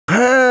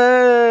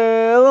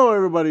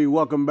everybody,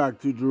 welcome back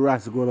to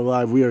Jurassic World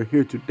Alive. We are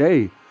here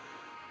today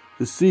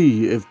to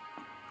see if...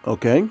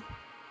 Okay,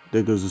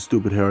 there goes a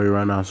stupid hairy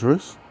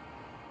rhinoceros.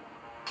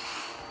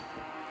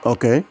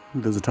 Okay,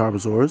 there's a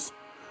Tarbosaurus,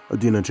 a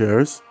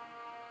Dinochaurus,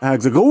 a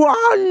Hags go,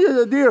 ah,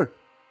 yeah, deer!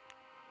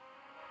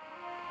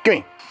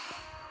 Gimme!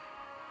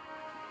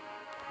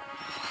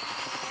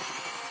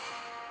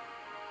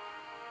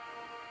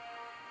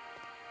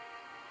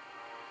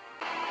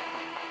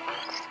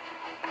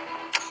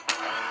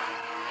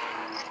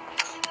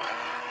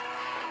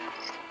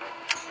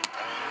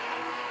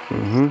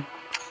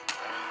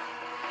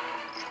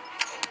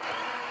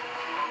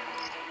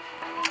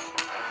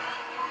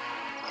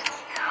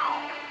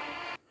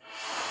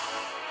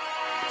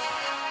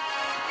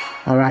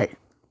 All right.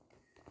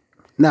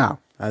 Now,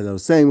 as I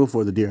was saying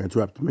before the deer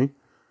interrupted me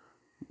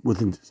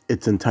with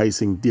its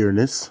enticing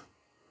deerness,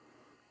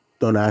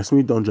 don't ask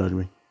me, don't judge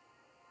me.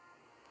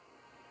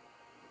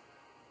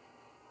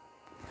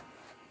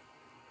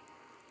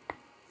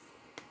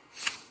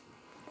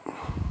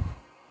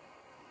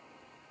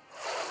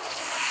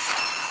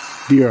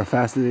 Deer are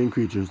fascinating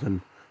creatures,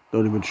 and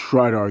don't even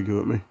try to argue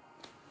with me.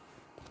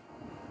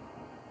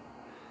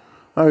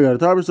 All right, we got a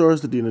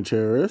Tarbosaurus, the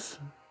Dinochaurus,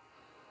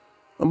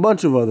 a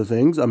bunch of other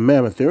things, a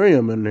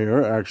Mammotherium in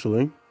here,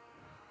 actually.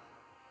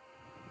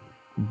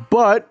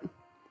 But,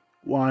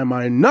 why am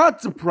I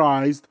not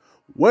surprised?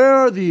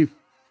 Where the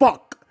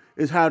fuck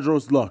is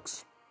Hadro's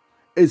Lux?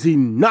 Is he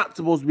not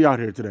supposed to be out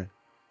here today?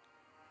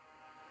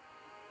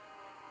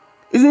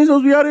 Isn't he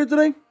supposed to be out here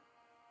today?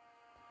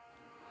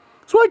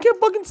 So I can't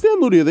fucking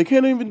stand Ludia. They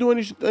can't even do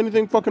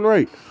anything fucking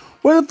right.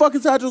 Where the fuck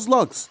is Hadro's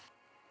Lux?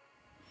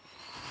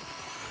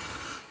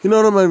 You know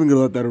what? I'm not even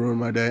gonna let that ruin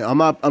my day. I'm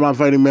not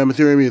fighting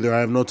Mammotherium either. I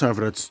have no time for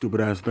that stupid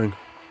ass thing.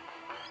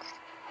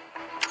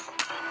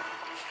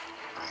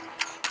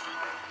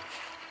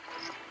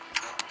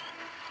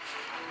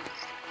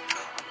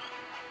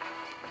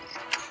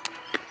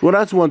 Well,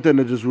 that's one thing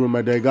that just ruined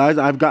my day, guys.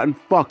 I've gotten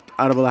fucked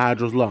out of the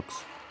Hadro's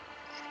Lux.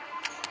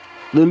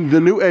 The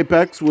new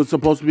Apex was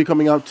supposed to be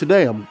coming out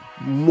today. I'm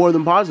more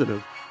than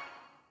positive.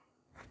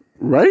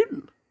 Right?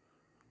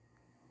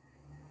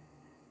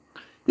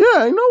 Yeah,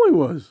 I know he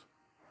was.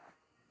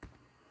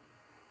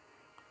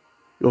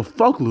 Yo,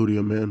 fuck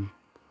Ludia, man.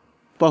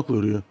 Fuck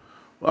Ludia.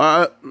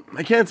 I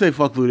can't say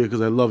fuck Ludia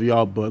because I love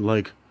y'all, but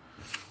like,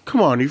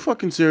 come on, are you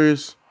fucking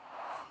serious?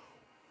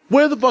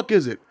 Where the fuck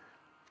is it?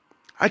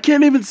 I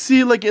can't even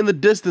see like in the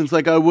distance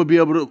like I would be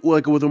able to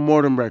like with a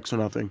Mortem Rex or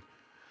nothing.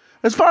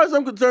 As far as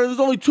I'm concerned, there's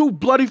only 2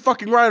 bloody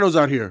fucking rhinos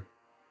out here.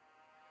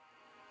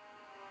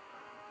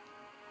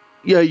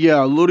 Yeah,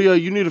 Ludia,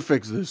 you need to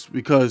fix this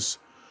because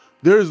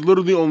there's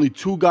literally only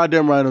 2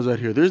 goddamn rhinos out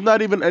here. There's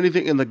not even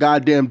anything in the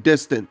goddamn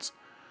distance.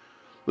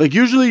 Like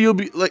usually you'll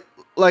be like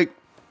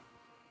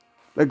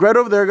right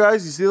over there,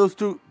 guys. You see those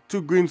two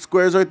green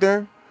squares right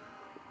there?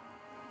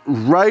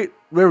 Right,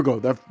 there we go.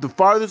 The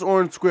farthest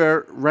orange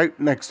square right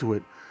next to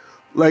it.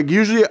 Like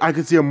usually I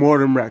could see a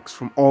Mortem Rex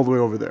from all the way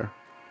over there.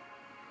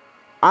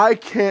 I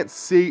can't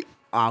see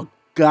a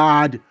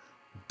goddamn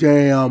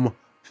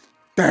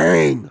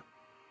thing.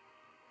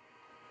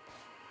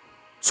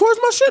 So where's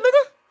my shit,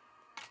 nigga?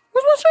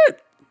 Where's my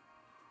shit?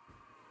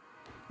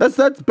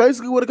 That's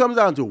basically what it comes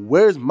down to.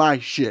 Where's my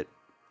shit?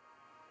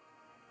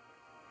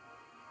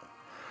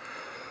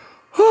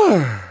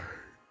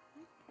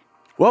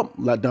 Well,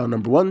 letdown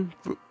number 1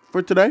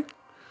 for today.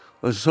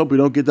 Let's just hope we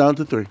don't get down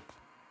to 3.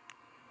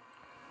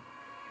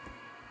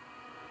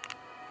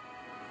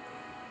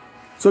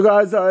 So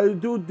guys, I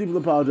do deeply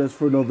apologize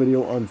for no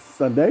video on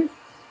Sunday.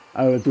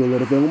 I went through a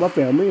little thing with my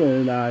family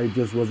and I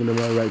just wasn't in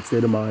my right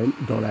state of mind.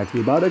 Don't ask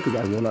me about it because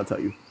I will not tell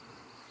you.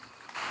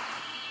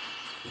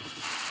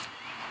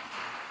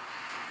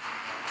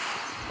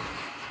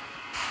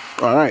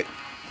 Alright.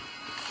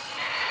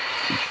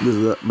 This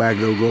is a bag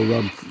that'll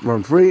go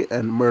run free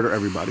and murder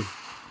everybody.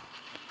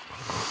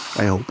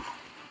 I hope.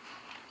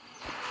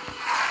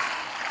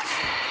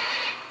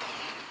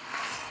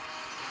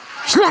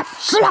 Slap!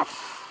 Slap!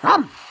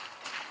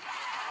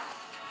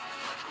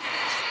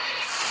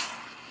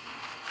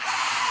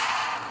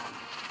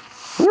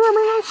 You want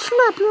me to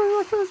slap you in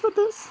the face with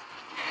this?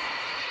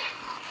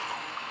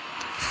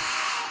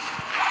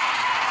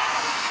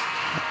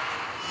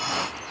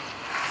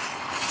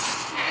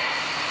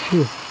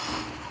 Here.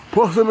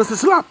 Pause it, Mr.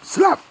 Slap!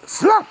 Slap!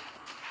 Slap!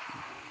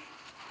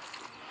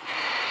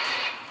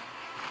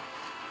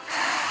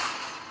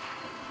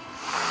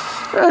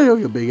 Hey,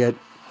 you big head.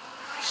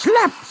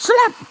 Slap!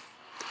 Slap!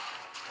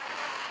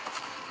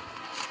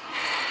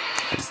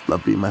 I just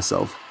love being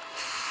myself.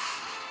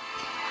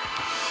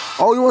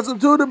 Oh, you want some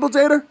too, the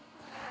potato?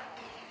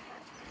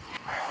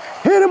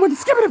 Hit him with the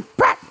skippity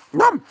bat!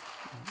 Nom!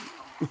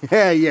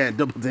 Yeah,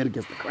 double potato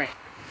gets the crack.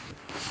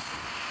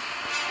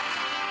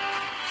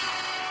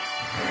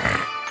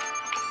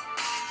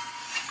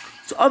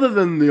 So other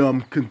than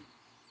the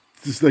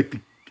just like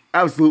the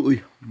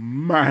absolutely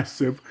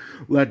massive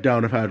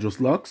letdown of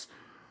Hadro's Lux,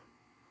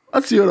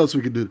 let's see what else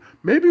we can do.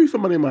 Maybe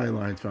somebody in my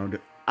alliance found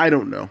it. I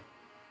don't know.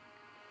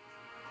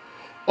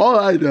 All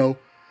I know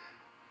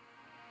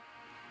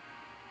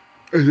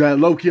is that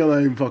low-key I'm not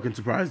even fucking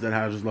surprised that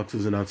Hadro's Lux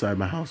isn't outside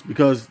my house,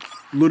 because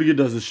Ludia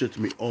does this shit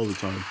to me all the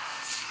time.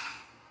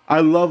 I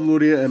love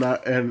Ludia,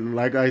 and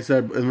like I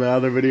said in the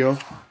other video,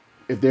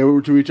 if they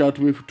were to reach out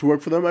to me to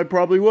work for them, I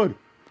probably would.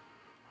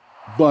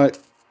 But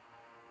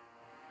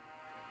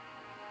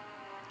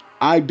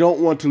I don't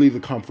want to leave the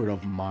comfort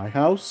of my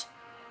house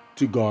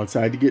to go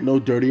outside to get no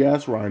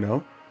dirty-ass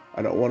rhino.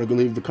 I don't want to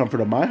leave the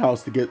comfort of my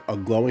house to get a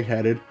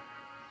glowing-headed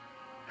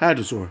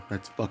hadrosaur.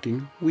 That's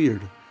fucking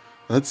weird.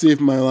 Let's see if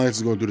my alliance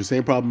is going through the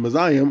same problem as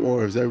I am,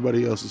 or if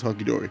everybody else is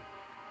hunky-dory.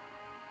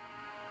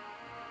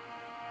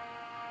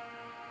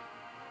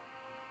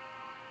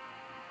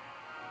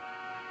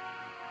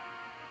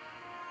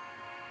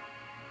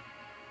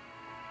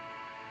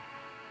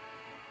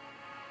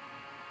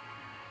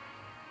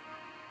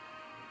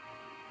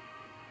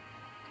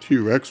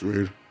 T-Rex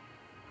raid.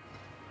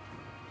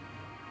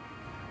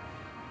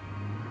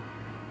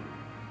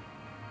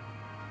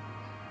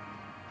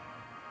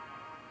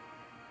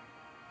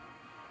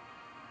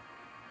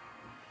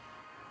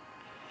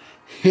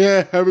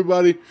 Yeah,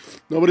 everybody.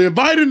 Nobody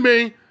invited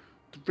me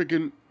to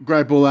freaking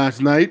Grapple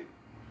last night.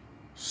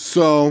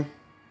 So,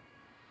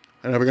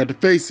 I never got to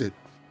face it.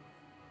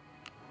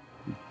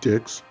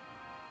 Dicks.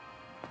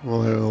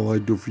 All I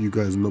do for you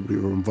guys, nobody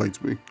ever invites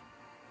me.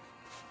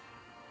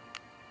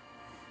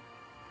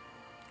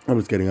 I'm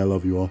just kidding. I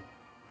love you all.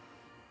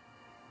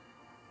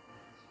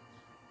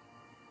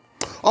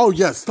 Oh,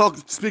 yes.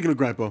 Speaking of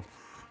Grapple.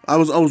 I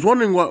was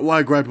wondering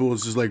why Grapple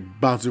was just like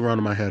bouncing around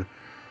in my head.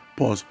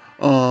 Pause.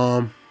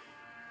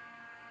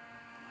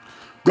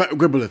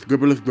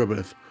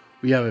 Gribbolith.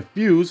 We have a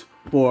fuse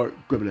for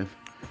Gribbolith.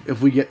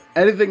 If we get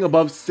anything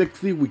above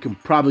 60, we can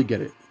probably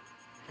get it.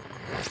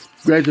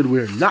 Granted,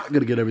 we're not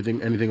going to get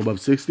anything above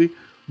 60,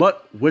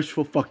 but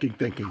wishful fucking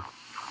thinking.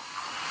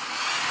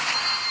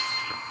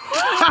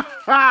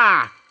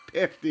 Ha!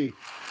 50.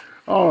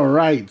 All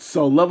right,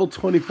 so level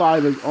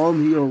 25 is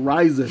on the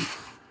horizon.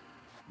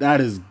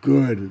 That is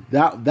good.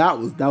 That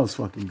was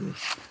fucking good.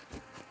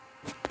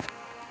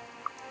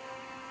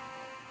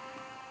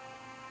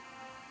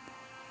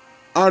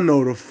 I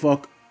know the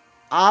fuck.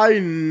 I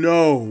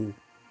know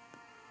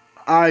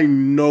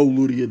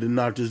Ludia did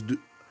not just do.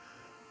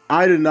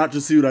 I did not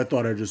just see what I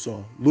thought I just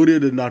saw. Ludia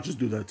did not just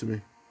do that to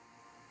me.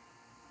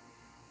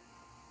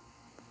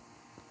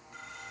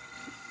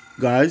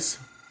 Guys,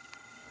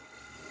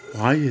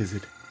 why is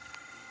it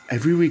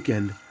every week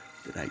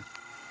that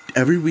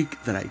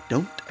I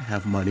don't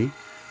have money,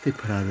 they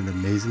put out an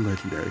amazing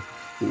legendary.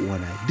 But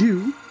when I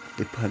do,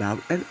 they put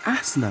out an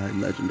asinine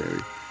legendary.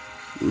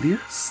 Ludia,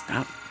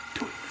 stop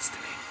doing this to me.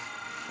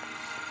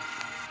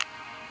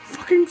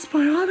 Fucking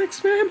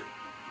Spionix, man.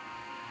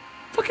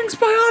 Fucking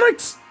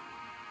Spionix.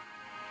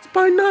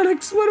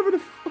 Spinotics, whatever the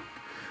fuck.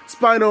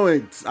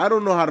 Spinoinx. I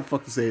don't know how the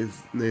fuck to say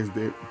his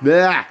name.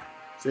 Blah.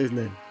 Say his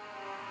name.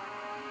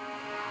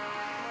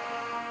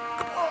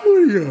 Come on,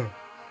 Ludia.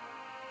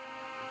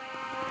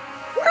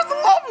 Where's the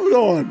love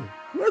gone?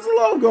 Where's the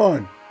love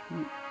gone?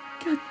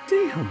 God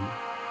damn.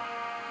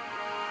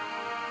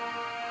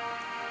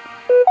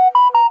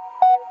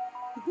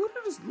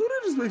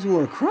 Luda just makes me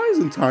want to cry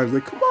sometimes.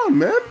 Like, come on,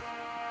 man.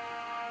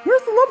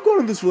 Where's the love going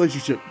in this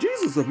relationship?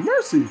 Jesus of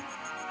mercy.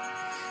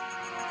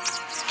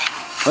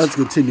 Let's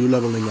continue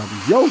leveling up.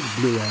 Yo,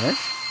 blue ass.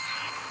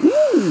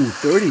 Ooh,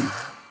 30.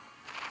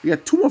 We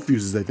got 2 more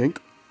fuses, I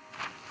think.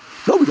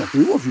 No, we got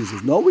 3 more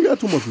fuses. No, we got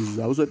 2 more fuses.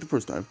 I was right the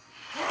first time.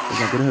 I was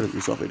not get ahead of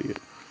yourself, idiot.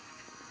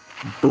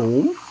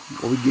 Boom.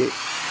 What we get?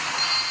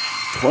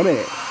 20.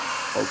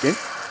 Okay.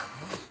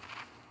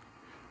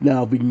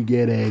 Now, if we can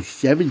get a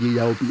 70,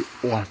 that would be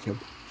awesome.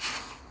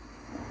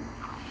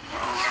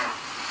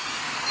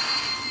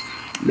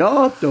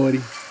 No,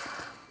 30.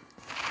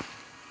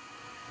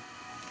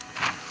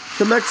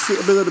 The next bit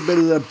of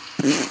the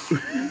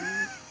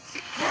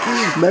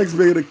next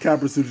bit of the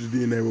Capra Suture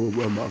DNA will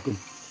unlock him.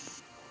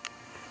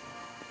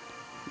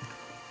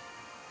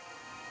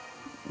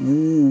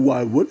 Ooh,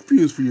 I would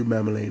fuse for you,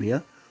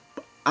 Mammalania,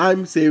 but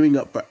I'm saving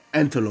up for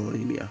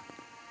Entolania,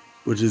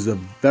 which is a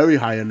very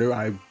high ender.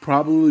 I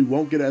probably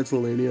won't get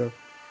Entolania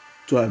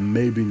till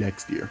maybe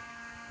next year.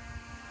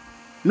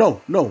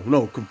 No,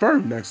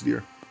 confirmed next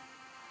year.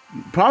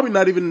 Probably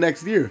not even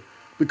next year,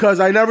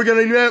 because I never get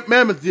any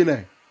Mammoth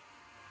DNA.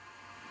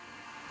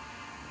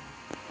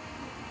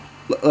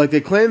 Like,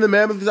 they claim the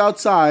mammoth is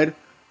outside.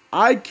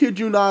 I kid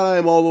you not, I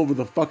am all over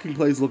the fucking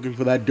place looking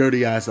for that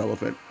dirty ass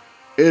elephant.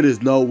 It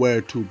is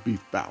nowhere to be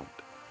found.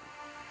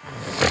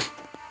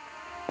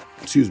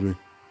 Excuse me.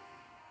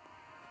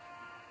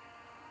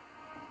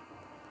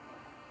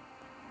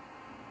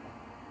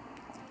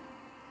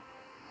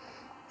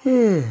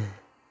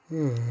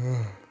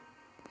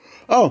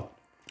 Oh,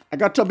 I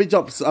got chubby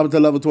jumps up to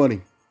level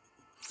 20.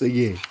 So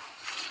yeah,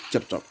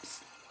 chub jumps.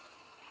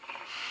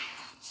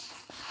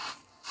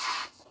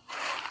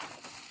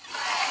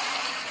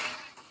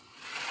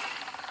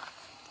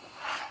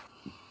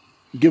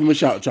 Give him a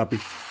shout, Choppy.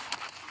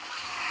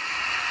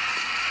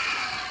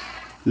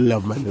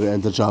 Love my little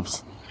enter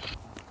chops.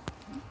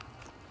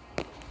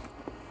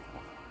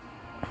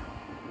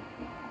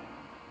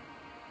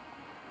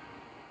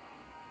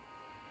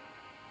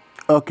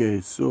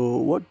 Okay, so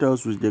what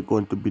else was there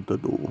going to be to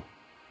do?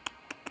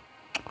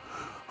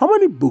 How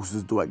many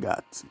boosters do I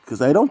got?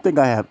 Because I don't think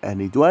I have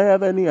any. Do I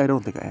have any? I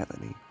don't think I have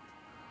any.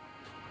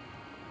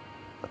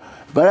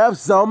 If I have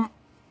some,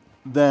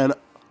 then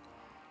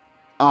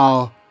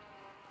I'll...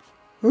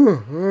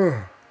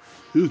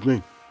 Excuse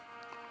me.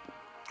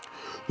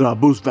 Then I'll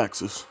boost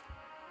Vexus.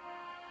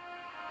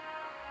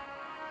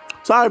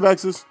 Sorry,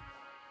 Vexus.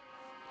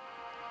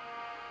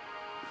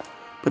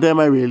 But am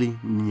I really?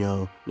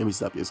 No. Let me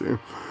stop you, sir.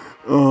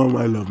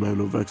 I love my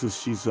little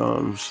Vexus. She's a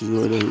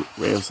little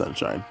ray of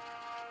sunshine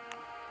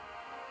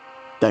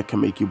that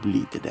can make you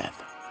bleed to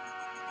death.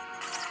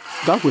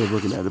 Dark way of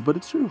looking at it, but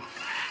it's true.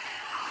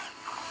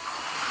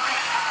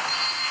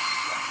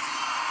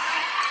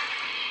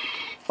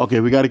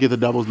 Okay, we got to get the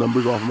doubles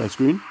numbers off of my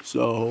screen.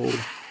 So,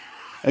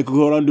 I could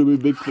go on, do me a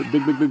big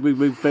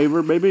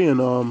favor, baby,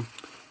 and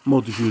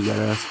multi-fuse that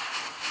ass.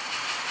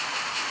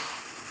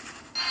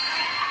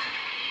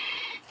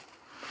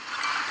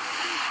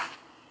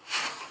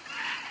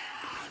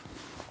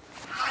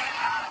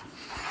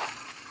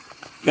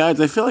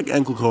 Guys, I feel like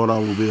ankle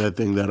codon will be that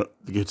thing that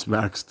gets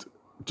maxed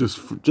just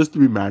to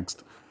be maxed.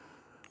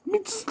 I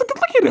mean, just look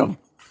at him.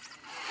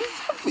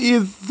 He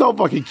is so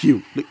fucking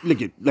cute. Look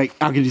at, like,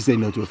 how can you say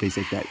no to a face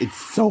like that? It's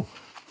so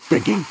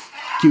freaking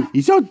cute.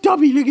 He's so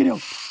dummy. Look at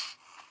him.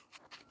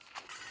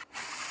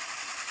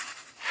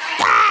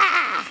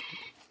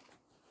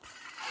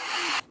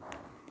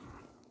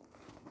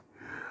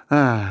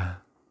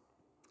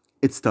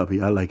 It's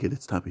Tubby. I like it.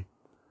 It's Tubby.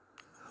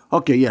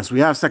 Okay, yes, we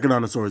have second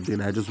on the Source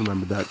DNA. I just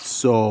remembered that.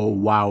 So,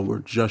 wow, we're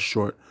just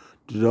short.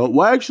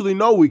 Well, actually,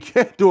 no, we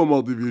can't do a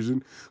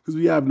multifusion because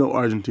we have no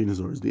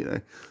Argentinosaurus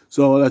DNA.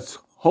 So, let's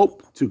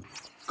hope to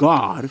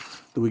God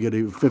that we get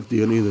a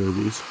 50 on either of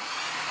these.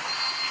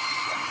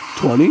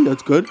 20,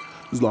 that's good.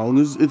 As long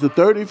as it's a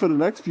 30 for the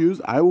next fuse,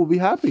 I will be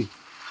happy.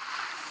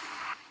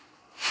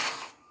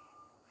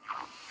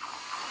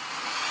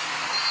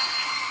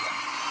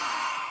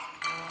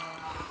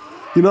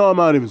 You know, I'm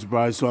not even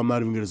surprised, so I'm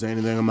not even going to say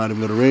anything. I'm not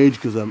even going to rage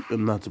because I'm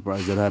not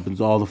surprised. That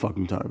happens all the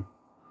fucking time.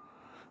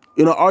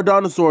 You know, our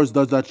Dinosaurus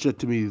does that shit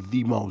to me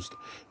the most.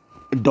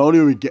 And don't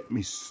even get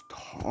me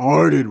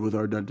started with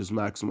our Dentus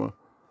Maxima.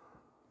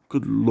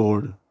 Good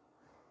lord.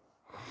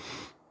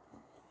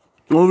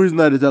 The only reason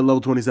that it's at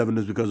level 27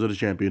 is because of the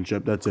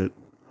championship. That's it.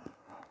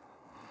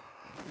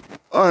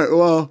 Alright,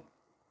 well.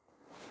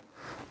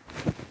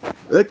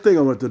 Next thing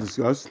I want to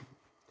discuss.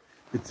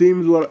 It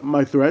seems what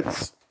my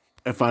threats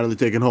have finally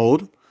taken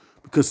hold,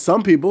 because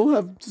some people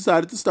have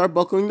decided to start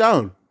buckling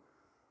down.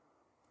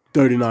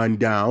 39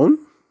 down.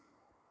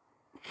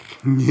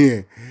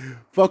 Yeah.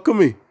 Fuck with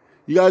me.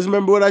 You guys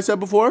remember what I said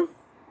before?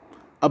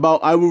 About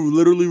I will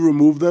literally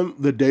remove them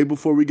the day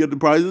before we get the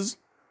prizes?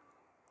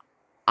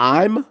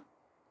 I'm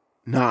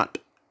not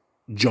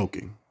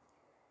joking.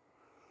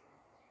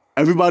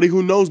 Everybody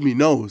who knows me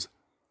knows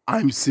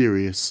I'm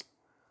serious.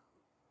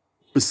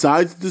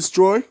 Besides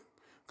Destroy,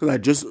 because I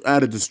just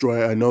added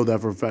Destroy. I know that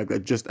for a fact. I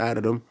just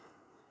added them.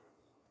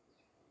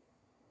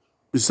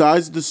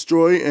 Besides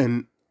Destroy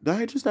and... Did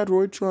I just add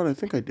Roytron? I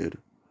think I did.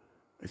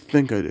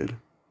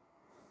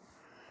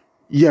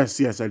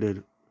 Yes, I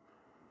did.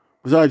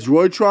 Besides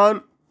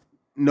Roytron,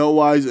 No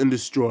Wise, and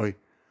Destroy.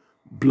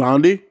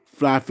 Blondie,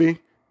 Flaffy,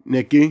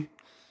 Nikki,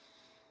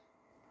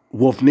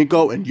 Wolf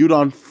Nico, and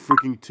Udon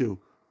freaking 2.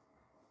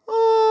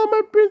 Oh,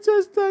 my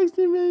princess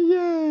texted me.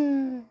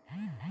 Yeah.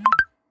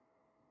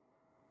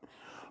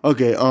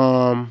 Okay,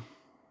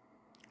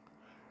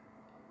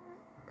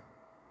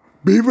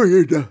 Beaver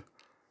here.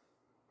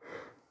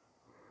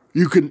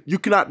 You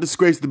cannot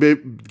disgrace the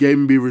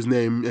Game Beaver's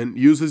name and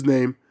use his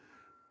name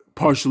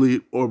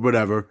partially or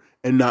whatever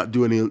and not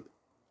do anything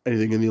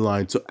in the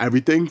line. So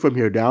everything from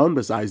here down,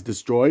 besides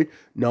Destroy,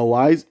 No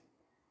Wise,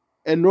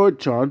 and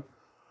Nordtron,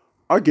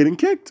 are getting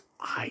kicked.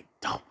 I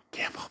don't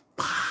give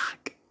a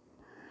fuck.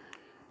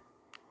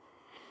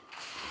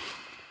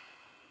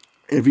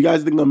 If you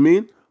guys think I'm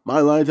mean, my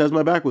Alliance has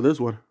my back with this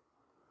one.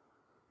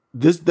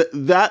 That's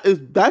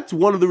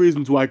one of the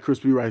reasons why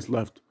Crispy Rice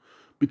left,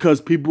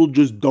 because people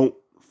just don't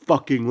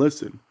fucking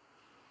listen.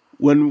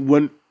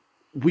 When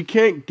we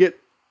can't get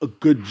a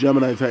good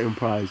Gemini Titan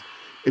prize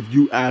if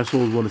you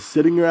assholes want to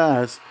sit in your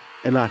ass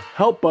and not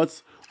help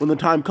us when the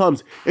time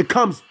comes. It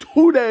comes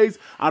 2 days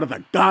out of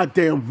the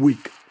goddamn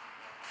week.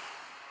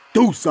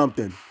 Do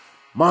something.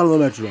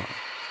 Monometron.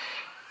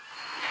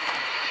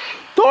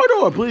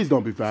 Door, please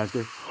don't be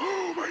faster.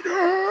 Oh my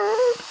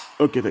god.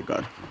 Okay, thank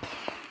God.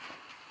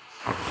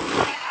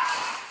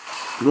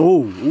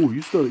 Oh,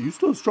 you still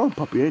a strong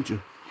puppy, ain't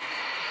you?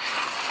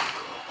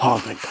 Oh,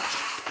 thank God.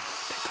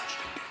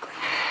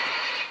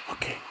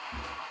 Okay.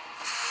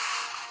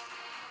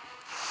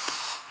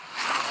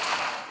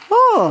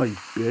 Oh, you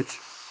bitch.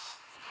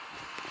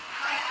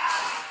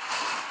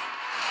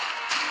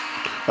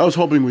 I was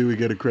hoping we would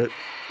get a crit.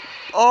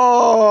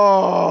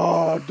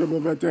 Oh, double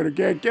veteran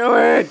can't kill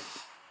it.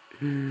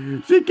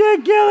 She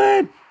can't kill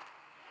it.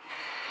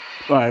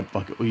 All right,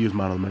 fuck it. We'll use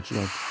Mono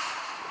Metronome.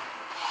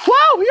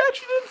 Wow, he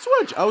actually didn't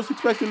switch. I was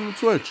expecting him to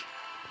switch.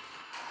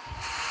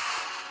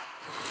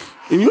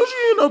 And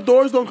usually,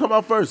 doors don't come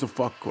out first. So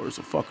fuck course.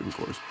 A fucking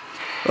course.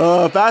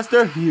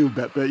 Faster? You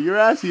bet your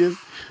ass he is.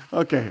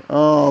 Okay.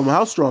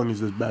 How strong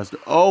is this bastard?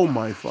 Oh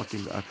my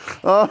fucking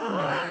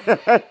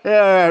god.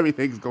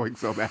 Everything's going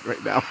so bad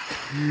right now.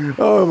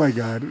 Oh my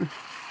god.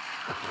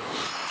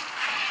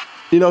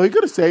 He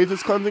could have saved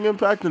his cleansing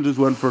impact and just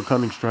went for a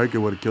cunning strike. It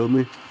would have killed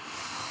me.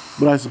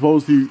 But I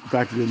suppose he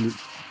factored in the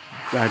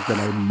fact that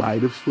I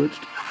might have switched.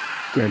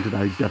 Granted,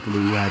 I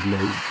definitely had no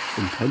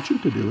intention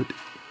to do it.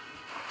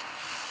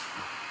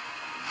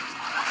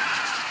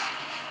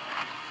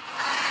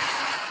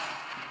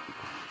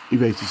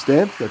 Evasive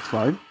stance, that's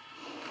fine.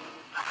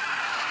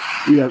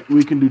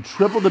 We can do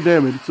triple the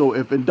damage. So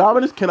if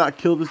Indominus cannot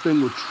kill this thing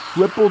with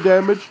triple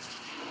damage,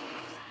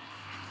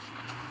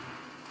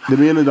 then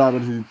me and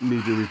Indominus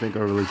need to rethink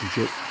our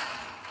relationship.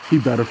 He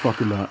better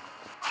fucking not.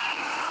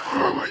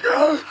 Oh my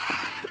god.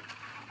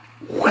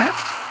 What?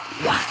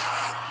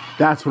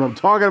 That's what I'm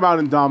talking about,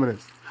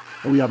 Indominus.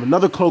 And we have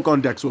another cloak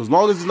on deck. So as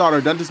long as it's not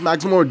Ardentis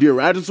Maxima or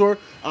Diaragisaur,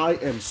 I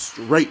am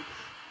straight.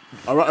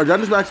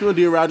 Ardentis Maxima,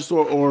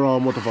 Diaragisaur, or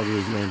what the fuck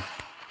is his name?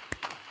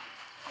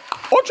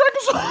 Oh,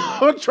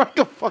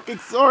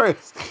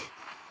 Trichofucking-saurus.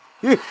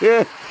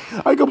 Yeah,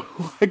 I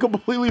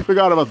completely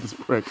forgot about this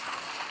prick.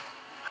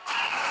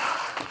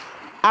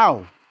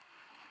 Ow.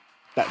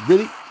 That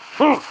really?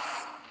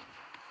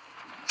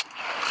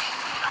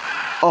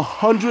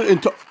 100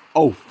 into...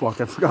 Oh,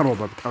 fuck. I forgot all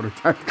about the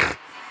counterattack.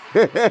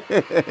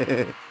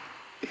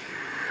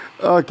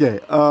 Okay.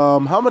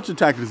 How much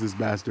attack does this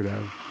bastard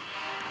have?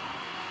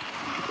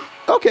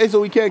 Okay,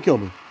 so he can't kill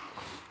me.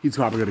 He's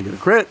probably going to get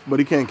a crit, but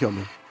he can't kill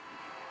me.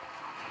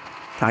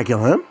 Can I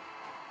kill him?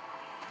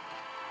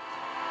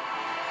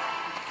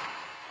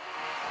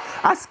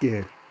 I'm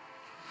scared.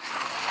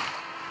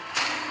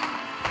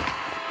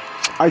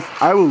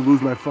 I will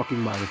lose my fucking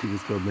mind if he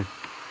just killed me.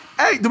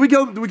 Hey, did we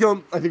kill him? Did we kill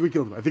him? I think we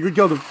killed him. I think we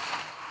killed him.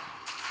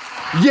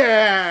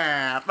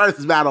 Yeah!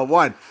 First battle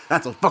won.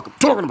 That's what the fuck I'm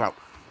talking about.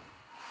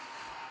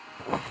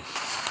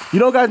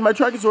 Guys, my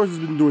Trichosaurus has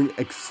been doing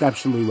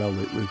exceptionally well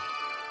lately.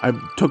 I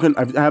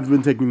have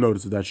been taking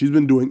notice of that. She's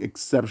been doing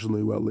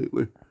exceptionally well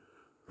lately.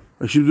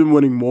 Like, she's been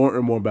winning more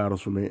and more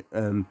battles for me,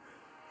 and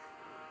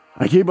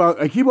I keep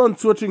on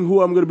switching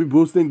who I'm gonna be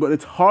boosting, but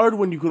it's hard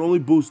when you can only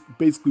boost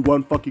basically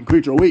one fucking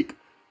creature a week.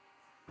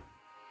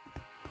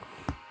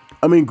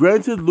 I mean,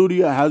 granted,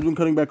 Ludia has been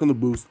cutting back on the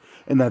boost,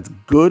 and that's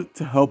good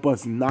to help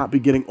us not be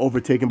getting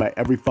overtaken by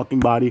every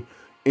fucking body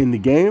in the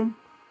game.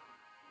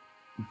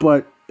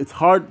 But it's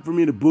hard for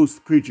me to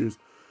boost creatures.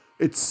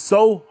 It's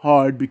so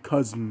hard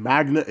because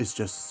Magna is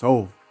just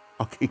so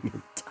fucking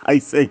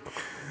enticing.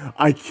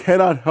 I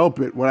cannot help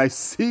it. When I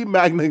see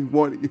Magna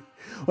when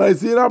I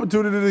see an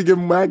opportunity to give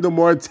Magna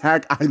more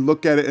attack, I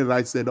look at it and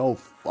I said, "Oh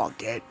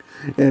fuck it,"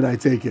 and I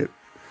take it.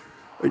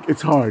 Like,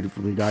 it's hard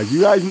for me, guys. You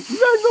guys know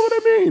what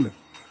I mean.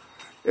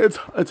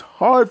 It's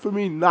hard for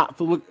me not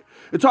to look.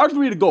 It's hard for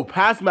me to go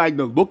past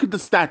Magna, look at the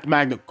stats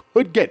Magna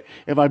could get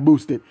if I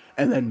boost it,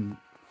 and then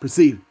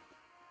proceed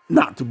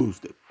not to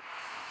boost it.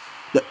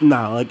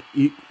 Nah,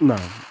 no.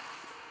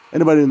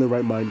 Anybody in their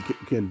right mind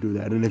can't do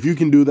that. And if you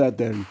can do that,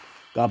 then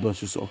God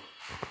bless your soul.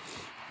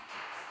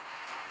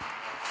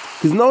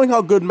 Because knowing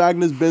how good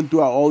Magna's been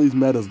throughout all these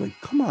metas, like,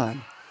 come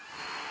on.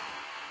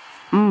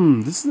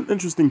 This is an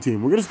interesting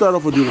team. We're going to start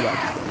off with Jurassic.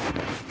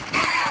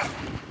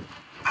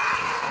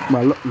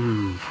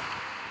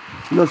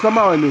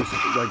 Somehow I knew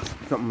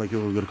something like it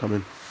was going to come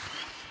in.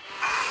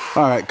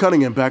 All right,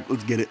 cutting impact.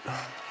 Let's get it.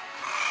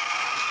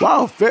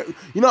 Wow, fair.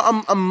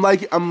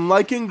 I'm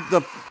liking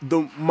the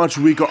much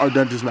weaker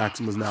Ardentis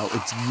Maximas now.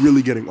 It's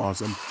really getting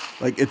awesome.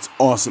 Like, it's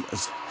awesome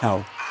as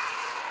hell.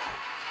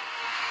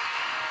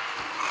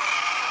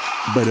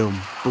 Boom,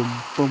 boom,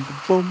 boom,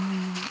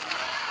 boom.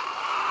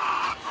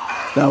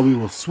 Now we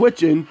will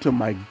switch into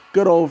my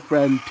good old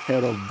friend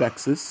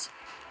Pterovexus.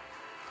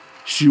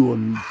 She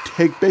will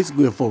take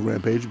basically a full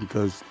rampage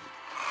because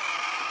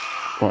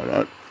why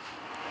not?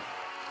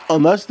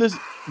 Unless this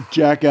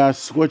jackass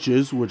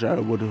switches, which I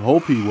would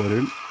hope he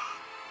wouldn't.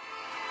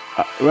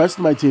 The rest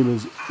of my team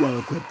is well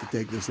equipped to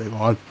take this thing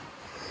on.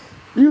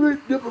 Even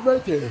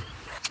right there.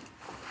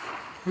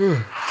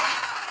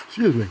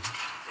 Excuse me.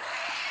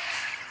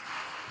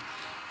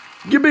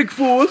 You big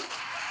fool.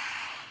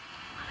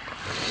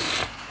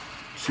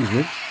 Excuse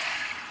me.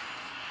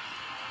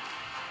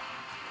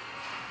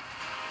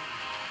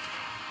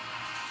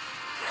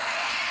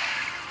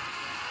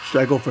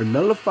 Should I go for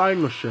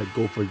nullifying or should I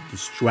go for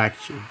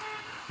distraction?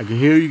 I can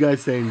hear you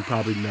guys saying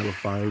probably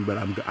nullifying, but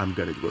I'm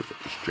gonna go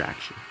for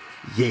distraction.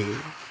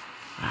 Yeah.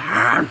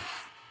 Yeah.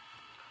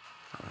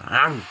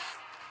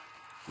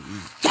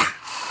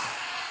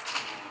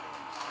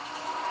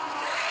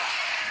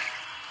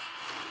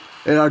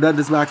 Hey,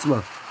 Ardentis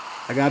Maxima,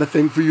 I got a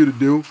thing for you to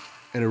do,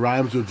 and it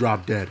rhymes with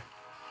drop dead.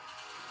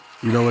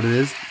 You know what it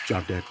is?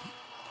 Drop dead.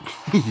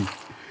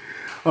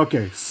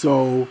 Okay,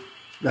 so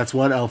that's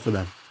one L for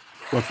them.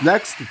 What's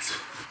next? It's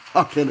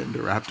fucking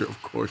Indoraptor,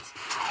 of course.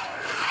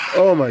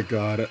 Oh my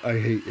god, I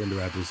hate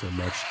Indoraptor so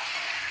much.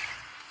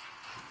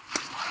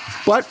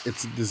 But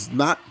this is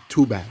not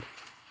too bad.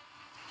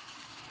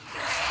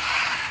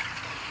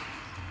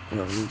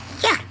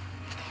 Yeah.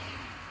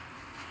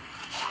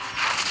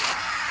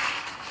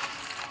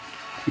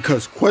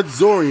 Because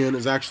Quetzorian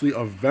is actually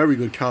a very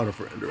good counter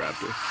for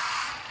Indoraptor.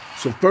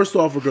 So first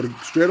off, we're going to,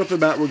 straight off the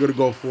bat, we're going to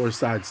go for a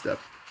sidestep.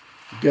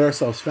 Get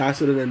ourselves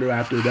faster than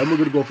Indoraptor. Then we're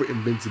going to go for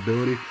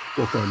invincibility,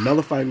 go for a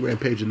nullifying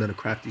rampage, and then a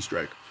crafty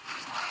strike.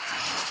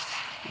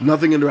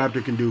 Nothing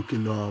Indoraptor can do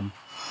can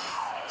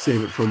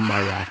save it from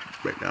my wrath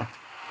right now.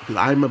 Because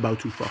I'm about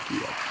to fuck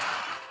you up.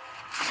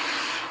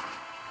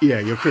 Yeah,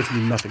 your crits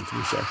mean nothing to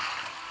me, sir.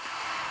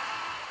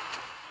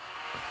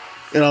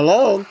 And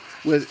along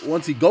with,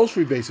 once he goes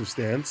for evasive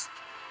stance,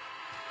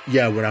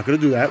 yeah, we're not going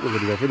to do that. We're going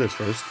to go for this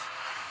first.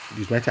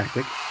 Use my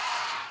tactic.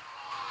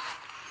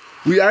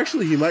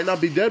 He might not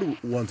be dead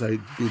once I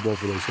do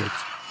both of those hits.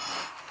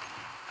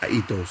 I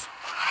eat those.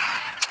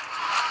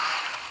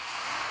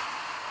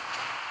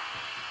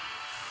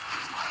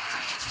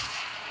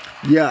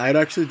 Yeah, I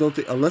actually don't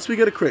think, unless we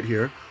get a crit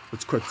here,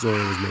 which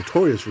Quetzorian is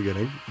notorious for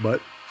getting,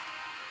 but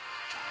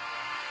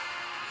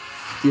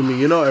I mean,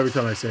 you know, every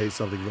time I say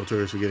something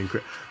notorious for getting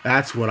crit,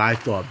 that's what I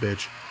thought,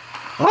 bitch.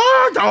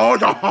 Oh,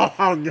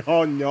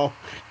 no.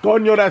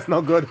 Coño, that's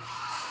not good.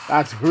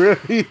 That's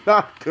really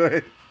not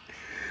good.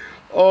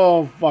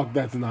 Oh, fuck,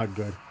 that's not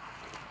good.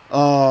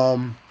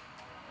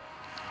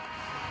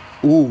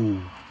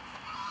 Ooh.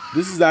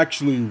 This is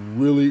actually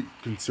really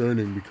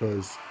concerning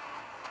because...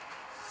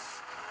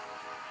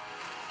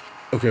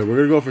 Okay,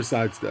 we're going to go for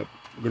sidestep.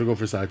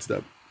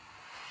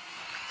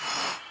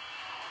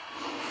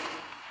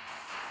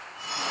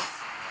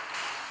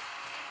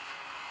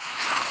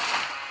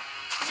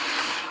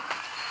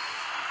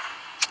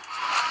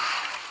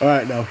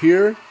 Alright, now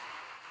here,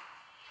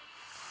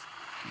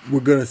 we're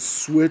going to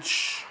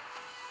switch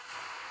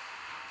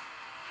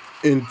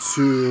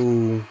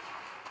into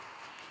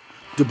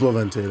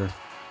Diploventator.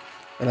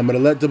 And I'm going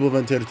to let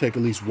Diploventator take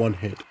at least one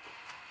hit.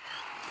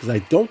 Because I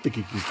don't think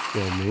he can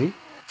kill me.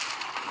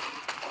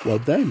 Well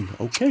then,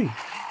 okay.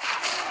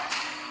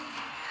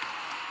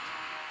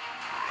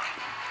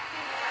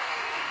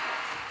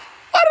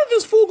 Why did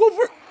this fool go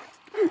for...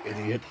 You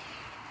idiot.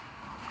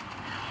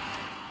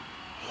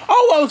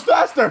 Oh, I was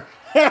faster!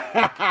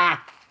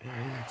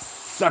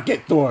 Suck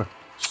it, Thor.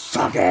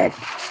 Suck it!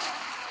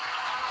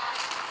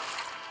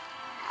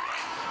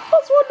 I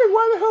was wondering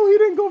why the hell he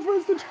didn't go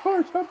first to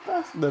charge. I'm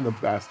faster than the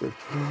bastard.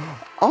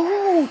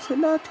 Oh,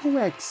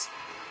 Ternatorex.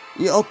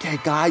 Yeah, okay,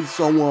 guys,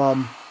 so,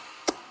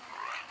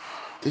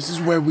 this is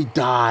where we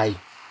die.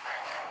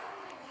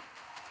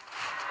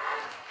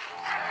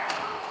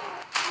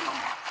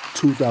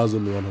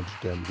 2,100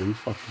 damage. Are you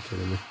fucking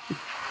kidding me?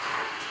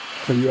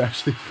 Are you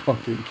actually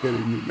fucking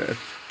kidding me, man?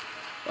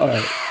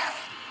 Alright.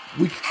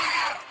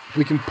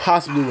 We can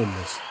possibly win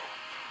this.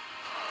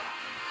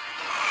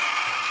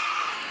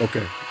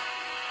 Okay.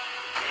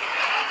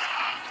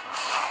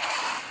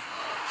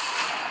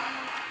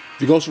 If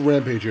he goes for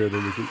Rampage here,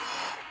 then we can...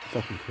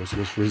 Fucking curse, he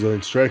goes for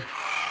Resilient Strike.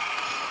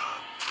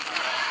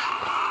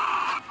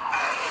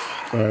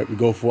 Alright, we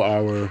go for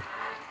our...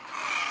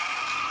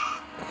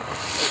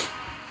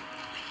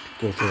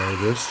 Go for all of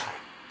this.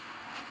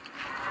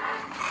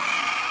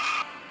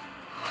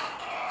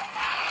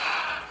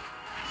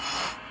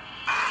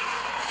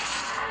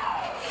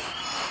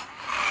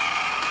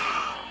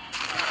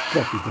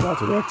 Fuck, he's about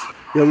to Rex.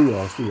 Yeah, we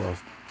lost. Dude,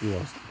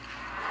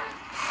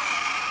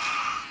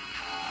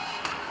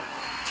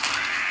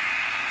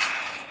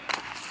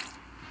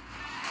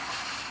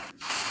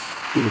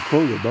 the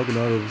Kroger bugging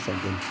out over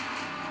something.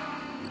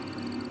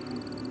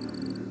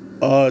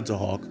 Oh, it's a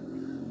hawk.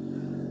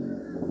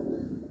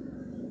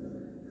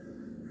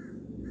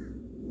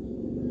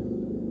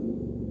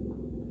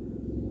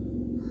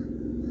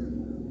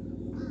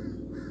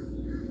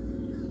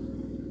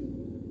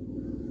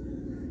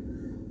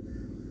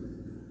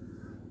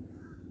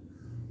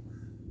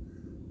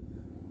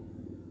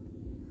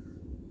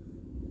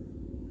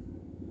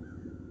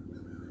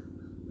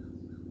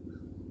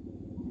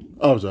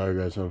 Oh, sorry,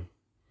 guys. I'm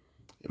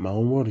in my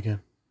own world again.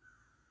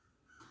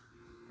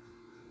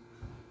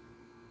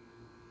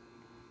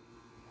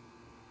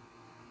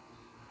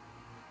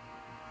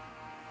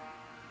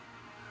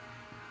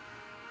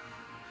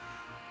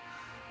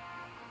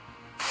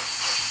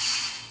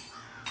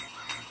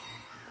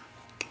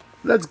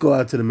 Let's go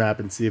out to the map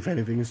and see if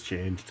anything has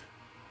changed.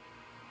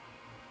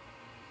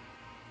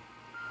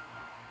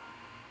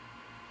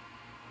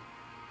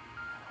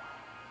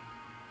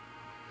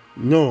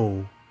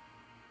 No.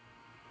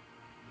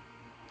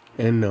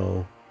 And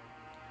no.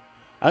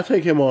 I'll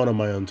take him on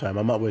my own time.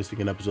 I'm not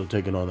wasting an episode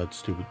taking on that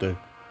stupid thing.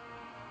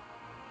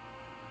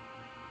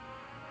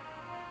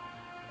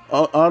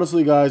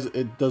 Honestly, guys,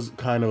 it does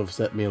kind of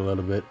upset me a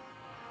little bit.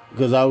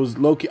 Because I was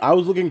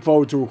looking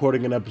forward to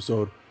recording an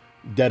episode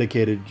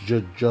dedicated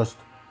just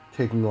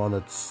taking on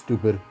that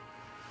stupid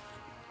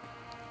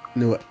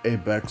new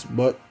Apex.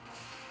 But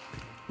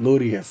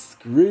Lodi has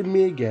screwed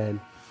me again.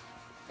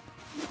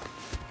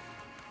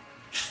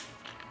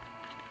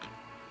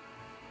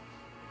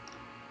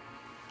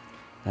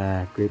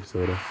 Ah, grape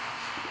soda.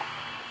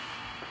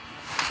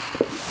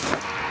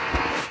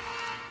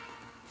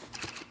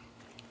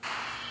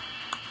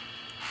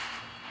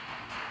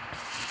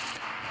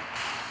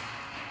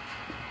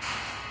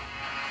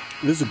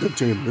 This is a good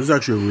team. This is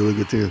actually a really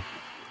good team.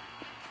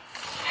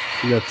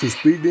 We got 2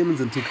 speed demons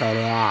and 2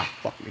 counter. Ah,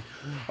 fuck me.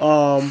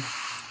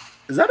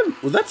 Was that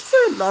just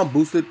a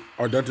non-boosted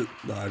Ardenta?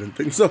 No, I didn't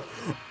think so.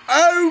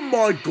 Oh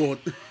my god.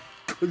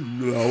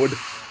 Good lord.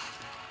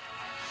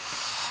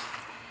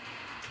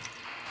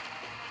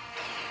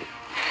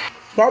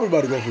 Probably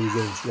about to go for his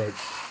own strike.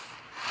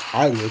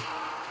 I would.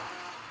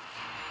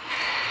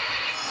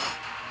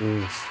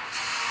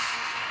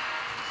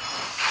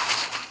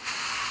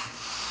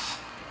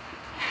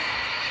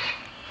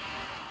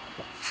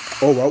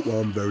 Oh, well,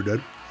 I'm very dead.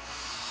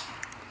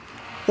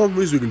 Well, the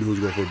least we can do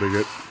is go for a big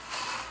hit.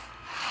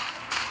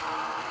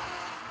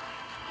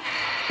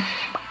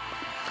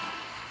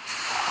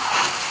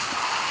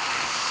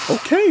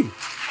 Okay.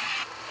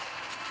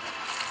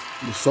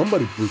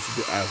 Somebody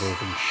boosted the asshole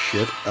from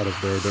shit out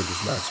of their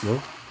Dentist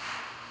Maximo.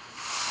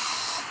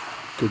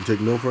 Couldn't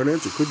take no for an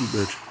answer, could you,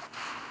 bitch?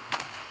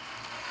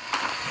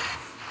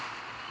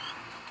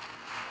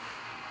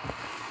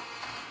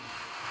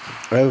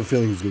 I have a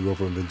feeling he's gonna go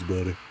for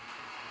invincibility.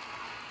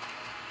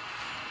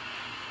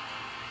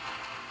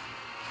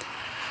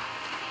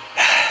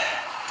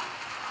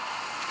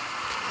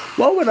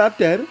 Well, we're not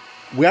dead.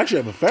 We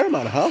actually have a fair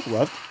amount of health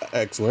left.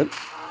 Excellent.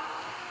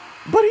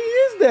 But he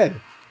is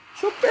dead.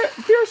 So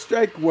Fear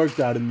Strike worked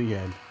out in the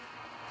end.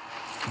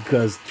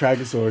 Because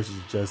Trigosaurus is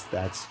just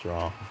that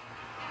strong.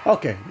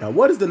 Okay, now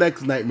what is the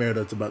next nightmare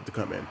that's about to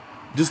come in?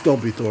 Just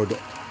don't be Thor.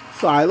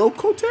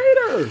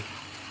 Thylocotator!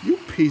 You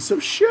piece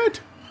of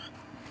shit.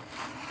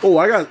 Oh,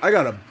 I got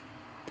a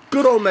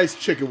good old nice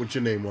chicken with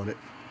your name on it.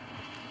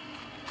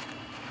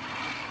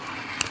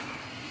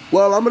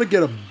 Well, I'm gonna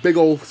get a big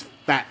old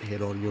fat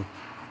hit on you.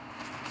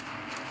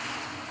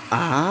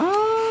 Ah,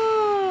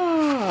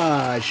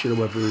 I should have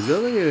went for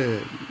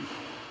resilient.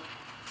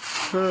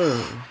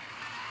 Huh.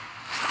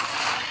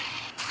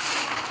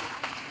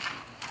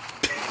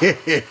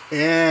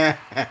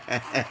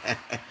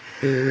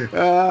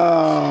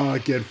 Oh,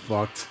 get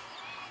fucked.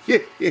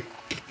 Get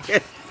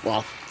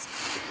fucked.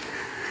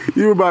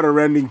 You about a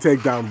rending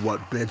takedown what,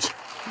 bitch?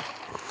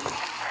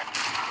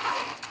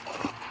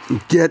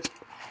 Get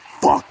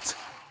fucked.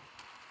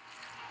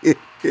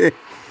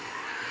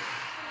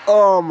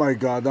 Oh my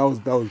god, that was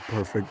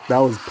perfect. That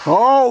was,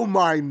 oh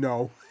my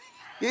no.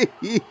 I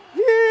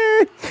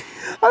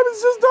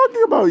was just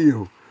talking about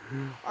you.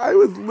 I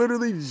was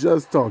literally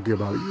just talking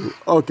about you.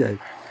 Okay.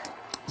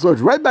 So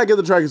it's right back at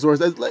the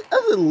Trigosaurus. Let's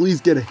at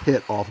least get a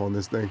hit off on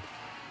this thing.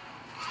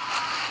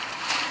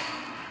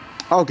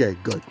 Okay,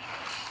 good.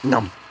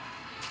 Yum.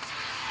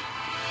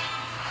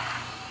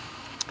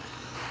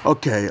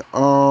 Okay,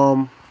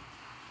 I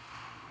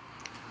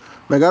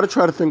gotta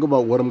try to think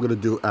about what I'm gonna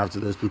do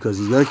after this because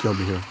he's gonna kill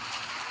me here.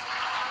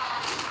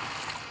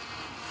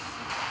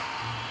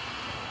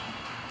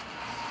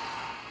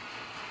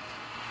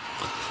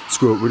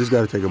 Screw it, we just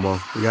gotta take him on.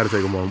 We gotta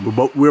take him on.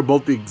 We're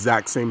both the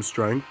exact same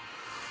strength,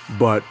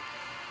 but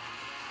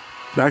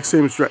exact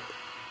same strength.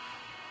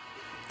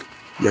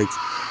 Yikes.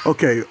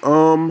 Okay,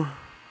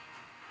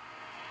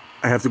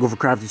 I have to go for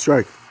Crafty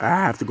Strike. I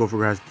have to go for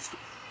Crafty Strike.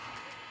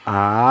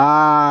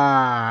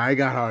 Ah, I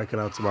got how I can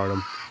outsmart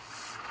him.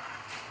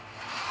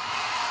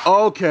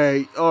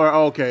 Okay,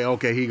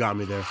 okay, he got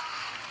me there.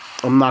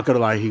 I'm not gonna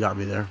lie, he got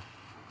me there.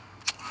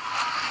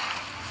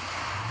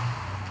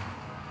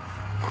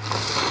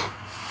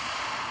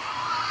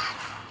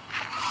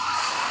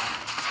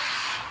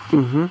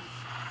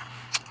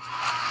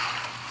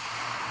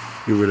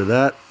 Get rid of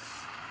that.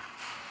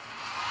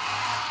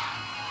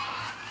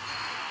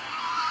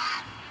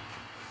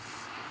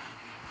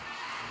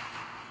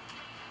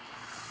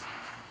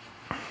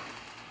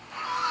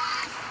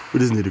 We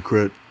just need a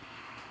crit.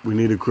 We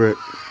need a crit.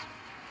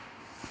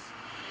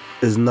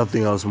 There's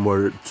nothing else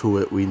more to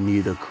it. We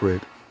need a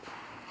crit.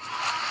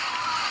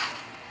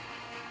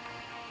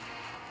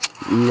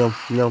 No.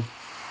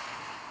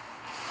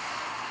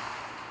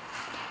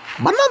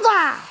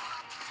 Banana!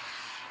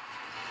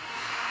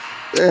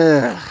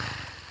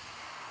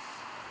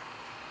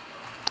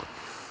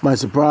 My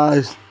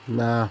surprise?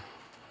 Nah.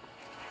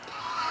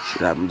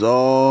 Shit happens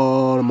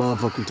all the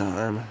motherfucking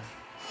time.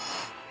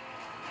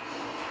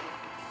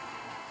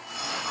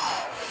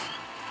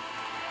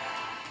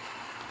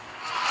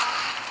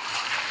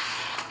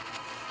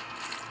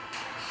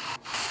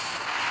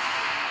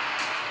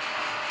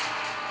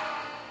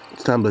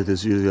 It's times like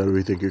this, you just gotta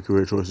rethink your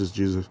career choices,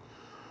 Jesus.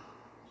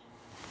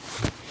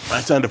 I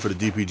signed up for the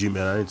DPG,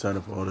 man. I didn't sign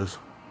up for all this.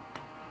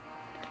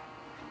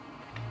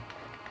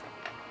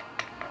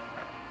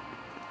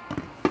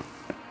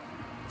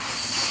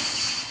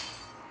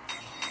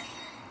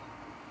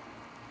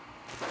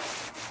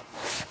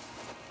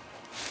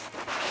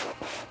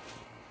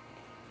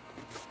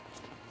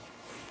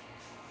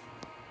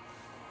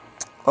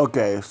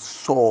 Okay,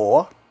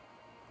 so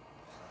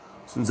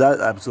since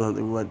that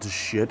absolutely went to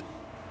shit,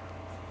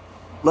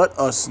 let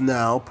us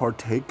now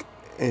partake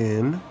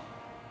in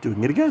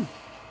doing it again.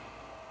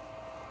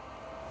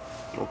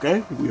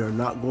 Okay? We are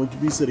not going to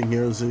be sitting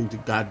here listening to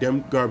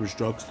goddamn garbage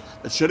trucks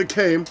that should have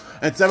came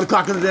at 7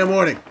 o'clock in the damn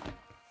morning.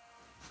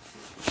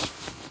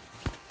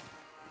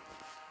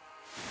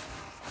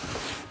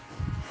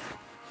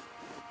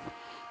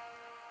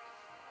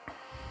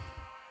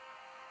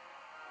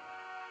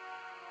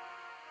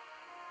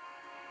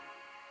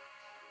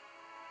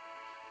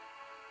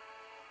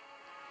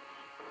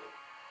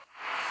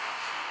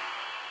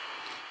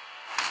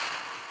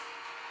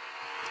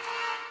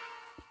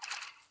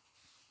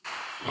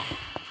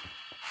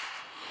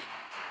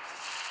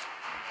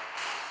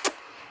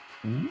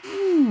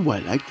 Ooh, I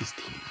like this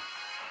team.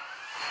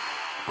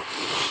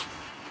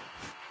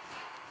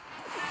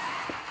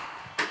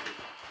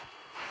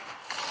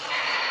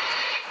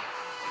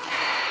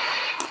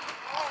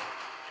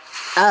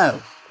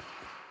 Oh.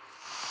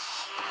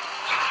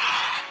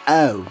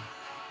 Oh.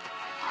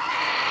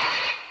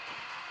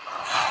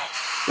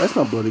 That's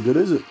not bloody good,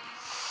 is it?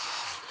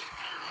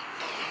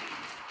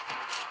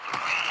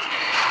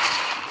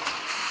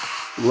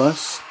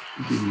 Bless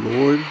the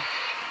Lord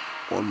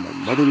on my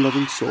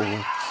mother-loving soul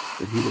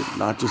that he did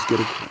not just get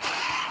a crit.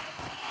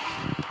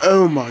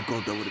 Oh my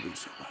god, that would have been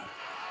so bad.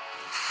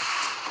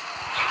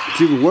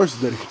 What's even worse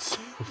is that he can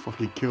still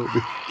fucking kill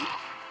me.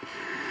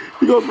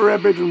 He goes for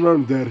rampage and run,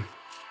 I'm dead.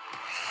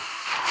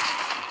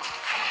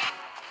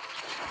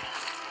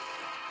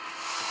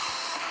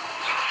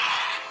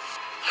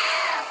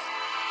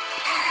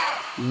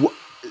 What?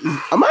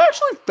 Am I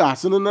actually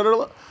faster than that?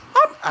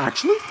 I'm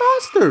actually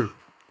faster.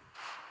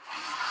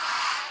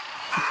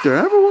 If there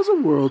ever was a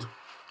world.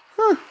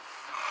 Huh.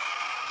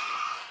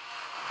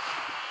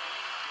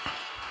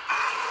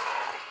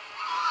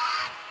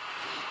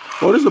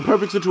 Oh, this is a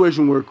perfect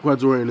situation where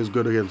Quetzalcoatl is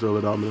good against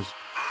Early Dominus.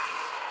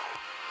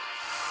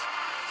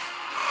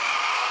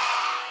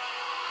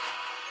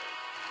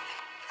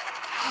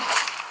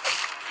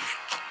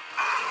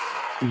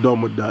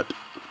 Done with that.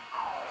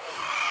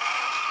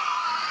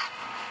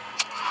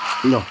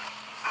 No.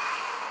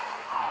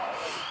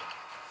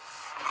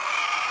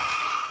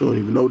 You don't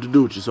even know what to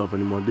do with yourself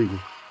anymore, do you?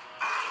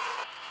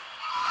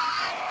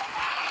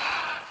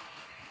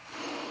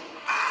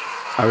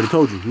 I already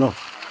told you, no.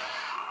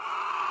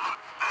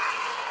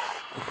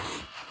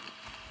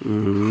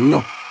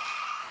 No.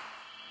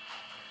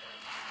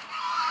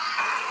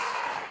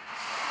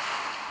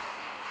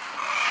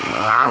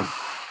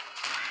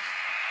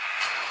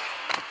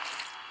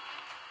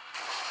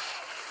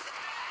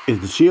 Is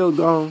the shield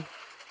gone?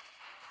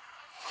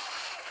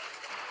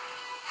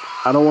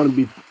 I don't want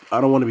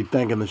to be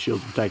thanking the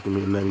shield protecting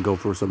me and then go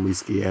for some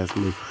risky ass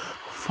move.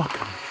 Fuck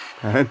him,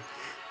 man.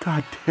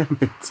 God damn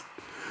it.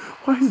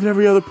 Why is it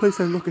every other place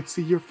I look I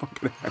see your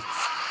fucking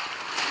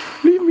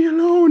ass? Leave me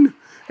alone.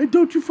 And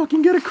don't you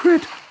fucking get a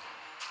crit.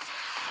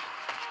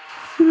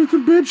 You little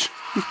bitch.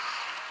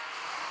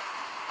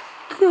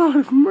 God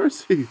have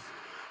mercy.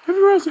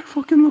 Everywhere else I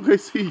fucking look I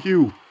see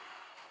you.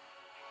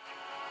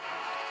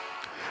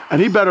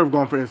 And he better have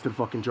gone for instant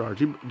fucking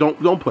charge.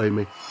 Don't play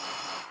me.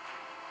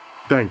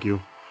 Thank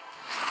you.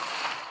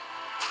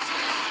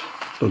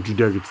 Don't you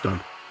dare get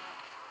stunned.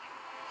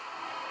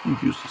 You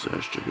useless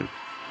ass chicken.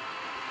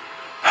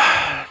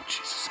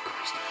 Jesus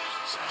Christ,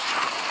 useless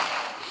ass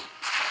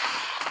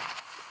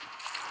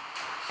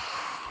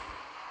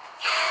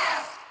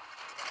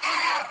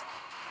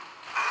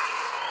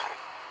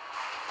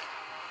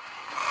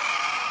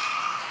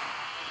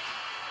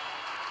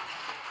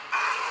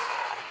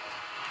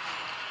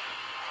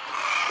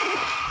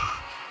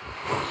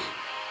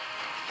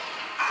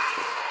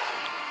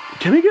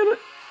Can he get it?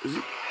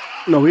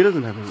 No, he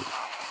doesn't have it.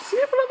 Does he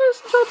have another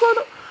shots lined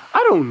up?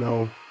 I don't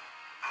know.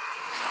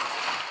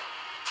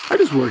 I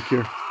just work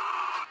here.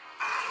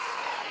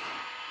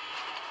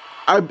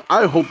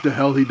 I hope the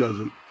hell he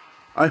doesn't.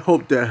 I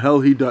hope the hell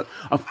he does.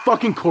 Of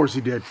fucking course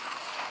he did.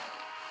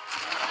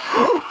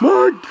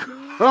 My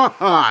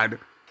God.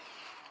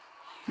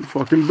 You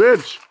fucking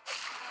bitch.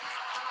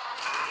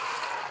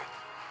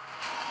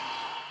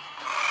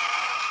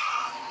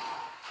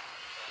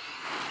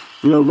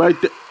 You know, right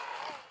there.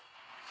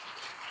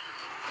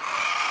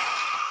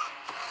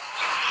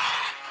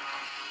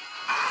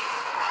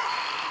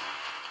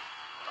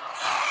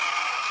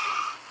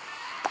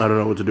 I don't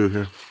know what to do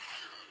here.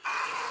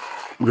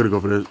 I'm gonna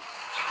go for this.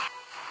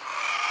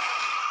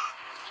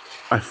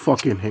 I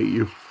fucking hate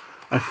you.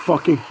 I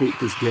fucking hate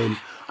this game.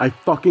 I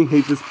fucking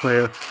hate this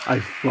player.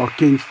 I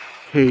fucking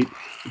hate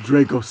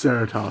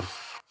Dracoceratops.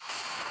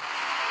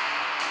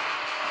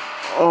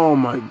 Oh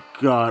my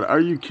God, are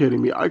you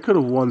kidding me? I could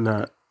have won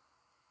that.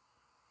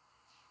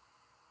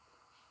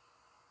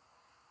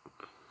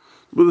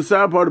 But the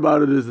sad part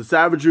about it is the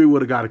savagery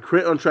would have got a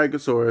crit on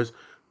Trichosaurus,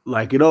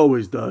 like it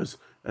always does,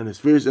 and his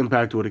fierce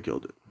impact would have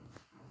killed it.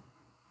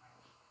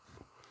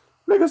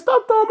 Nigga,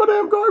 stop throwing my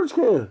damn garbage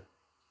can.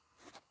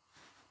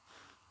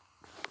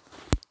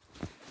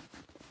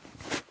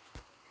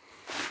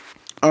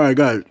 Alright,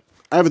 guys.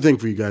 I have a thing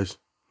for you guys.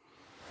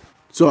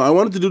 So, I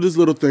wanted to do this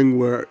little thing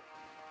where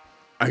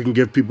I can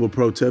give people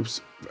pro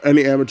tips.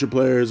 Any amateur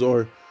players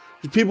or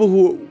just people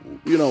who,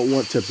 you know,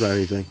 want tips on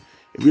anything.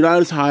 If you're not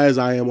as high as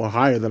I am or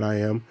higher than I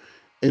am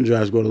in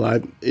Jurassic World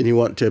Live and you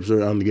want tips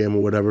on the game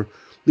or whatever,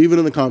 leave it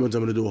in the comments.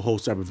 I'm going to do a whole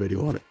separate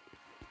video on it.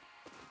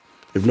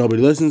 If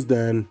nobody listens,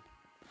 then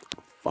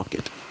fuck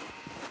it.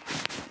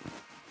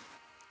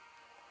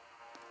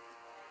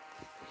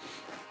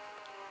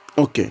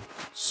 Okay,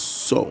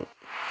 so.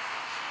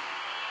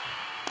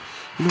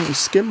 You know, I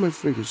skinned my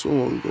finger so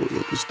long ago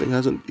that this thing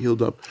hasn't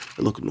healed up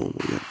and look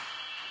normal yet.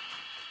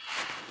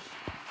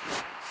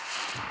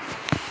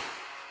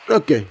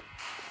 Okay.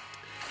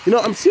 You know,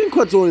 I'm seeing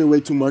Quetzalcoatl way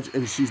too much,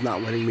 and she's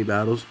not winning me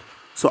battles.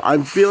 So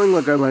I'm feeling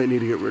like I might need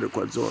to get rid of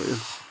Quetzalcoatl.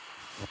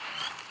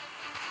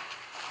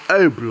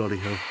 Hey, bloody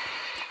hell.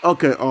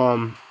 Okay,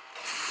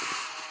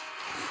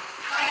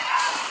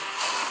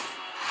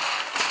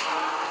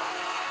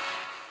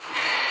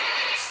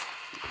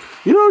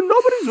 you know,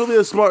 nobody's really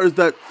as smart as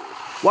that.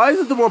 Why is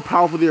it the more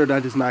powerful the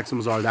Iridantis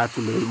Maximus are, that's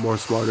when they're more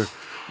smarter?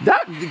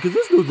 Because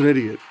this dude's an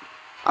idiot.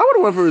 I would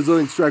have went for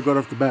Resilient Strike right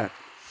off the bat.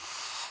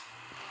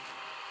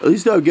 At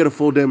least I would get a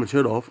full damage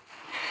hit off.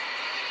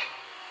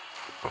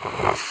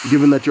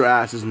 Given that your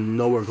ass is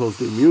nowhere close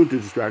to immune to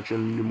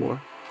distraction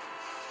anymore.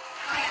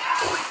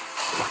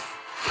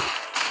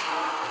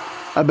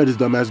 I bet his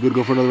dumbass is going to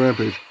go for another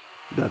rampage.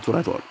 That's what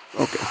I thought.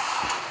 Okay.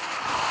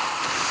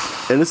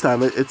 And this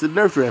time, it's a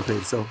nerfed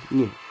rampage, so,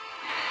 yeah.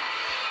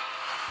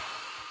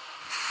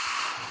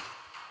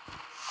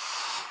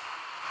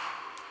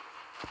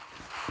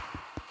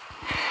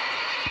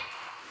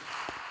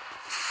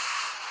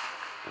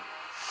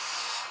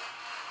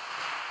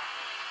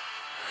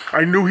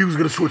 I knew he was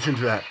going to switch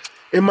into that.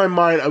 In my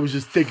mind, I was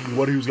just thinking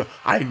what he was going to...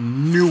 I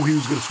knew he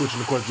was going to switch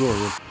into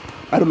Quetzalcoatl.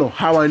 I don't know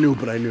how I knew,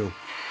 but I knew.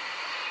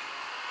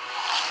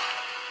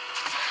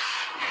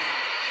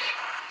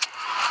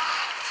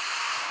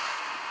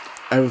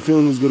 I have a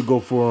feeling he's going to go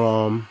for,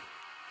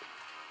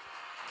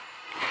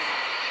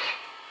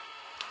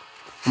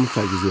 how much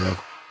attack does he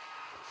have?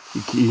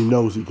 He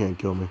knows he can't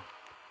kill me.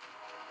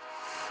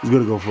 He's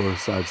going to go for a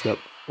sidestep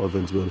or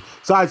invincibility.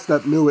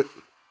 Sidestep, knew it.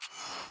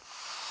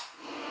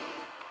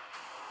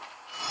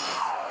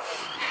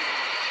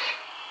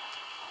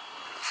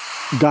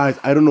 Guys,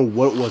 I don't know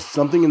what it was.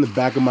 Something in the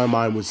back of my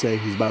mind was saying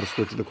he's about to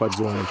switch into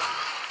Quetzalcoatl.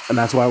 And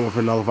that's why I went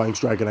for Nullifying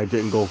Strike and I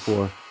didn't go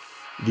for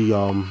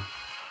the,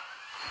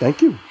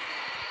 thank you.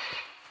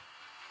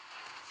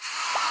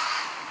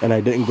 And I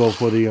didn't go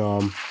for the,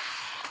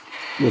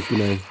 what's the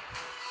name?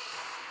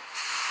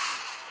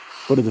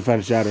 For the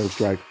Defense Shattering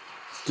Strike.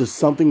 It's just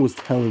something was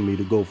telling me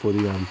to go for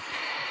the,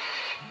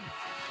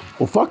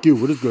 well, fuck you.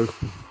 We're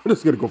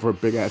just gonna go for a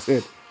big ass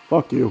hit.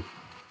 Fuck you.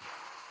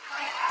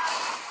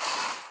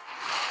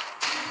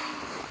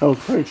 I was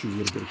praying she was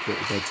gonna get a crit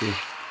with that too.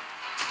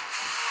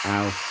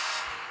 Ow.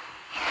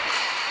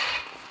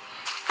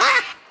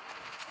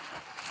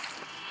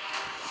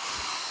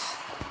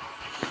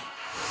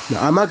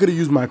 Now, I'm not going to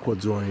use my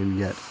Quetzalcoatl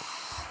yet.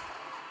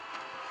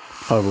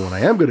 However, what I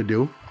am going to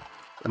do,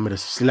 I'm going to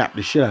slap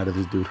the shit out of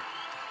this dude.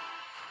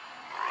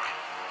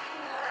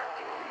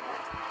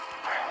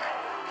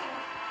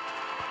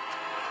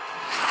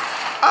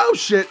 Oh,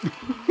 shit.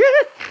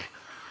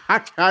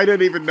 I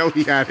didn't even know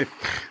he had it.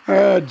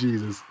 Oh,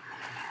 Jesus.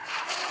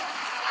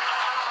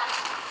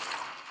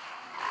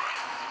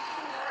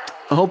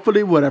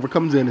 Hopefully, whatever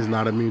comes in is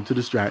not immune to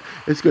distract.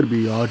 It's going to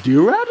be,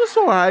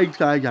 Duratosaur. I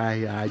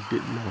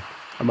didn't know.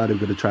 I'm not even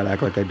going to try to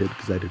act like I did,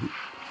 because I didn't.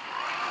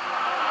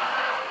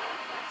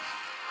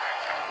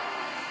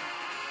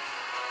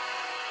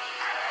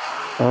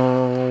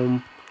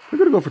 We're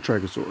going to go for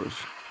Trigosaurus.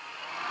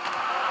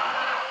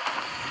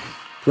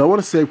 Because I want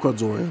to save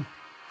Quetzalcoatl.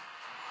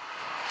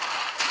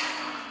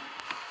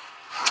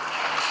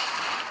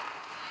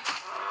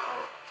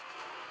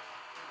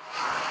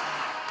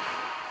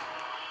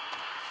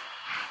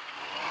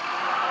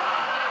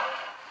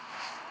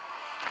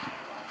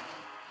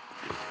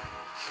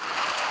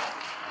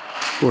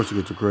 Of course he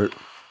gets a crit.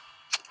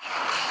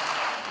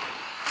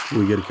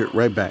 We get a crit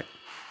right back.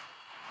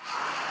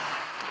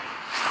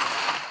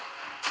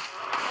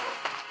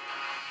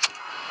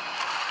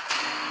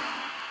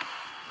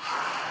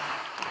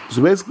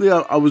 So basically,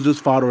 I was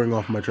just foddering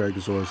off my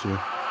Trigosaurus here.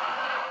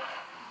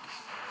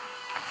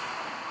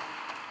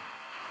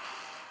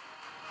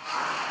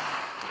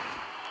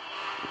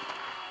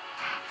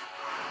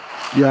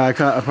 Yeah, I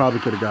probably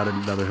could have got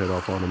another hit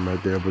off on him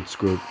right there, but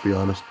screw it, to be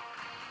honest.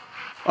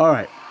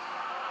 Alright.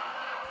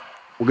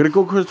 We're going to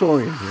go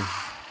Quetzalcoatl here.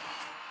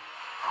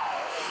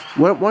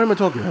 Why am I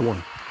talking? I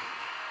won.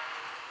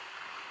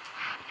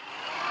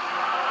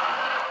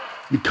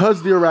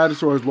 Because the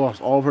Iratosaur has lost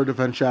all of her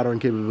defense shattering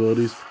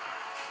capabilities,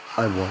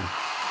 I won.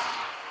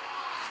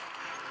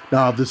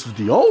 Now, if this was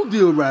the old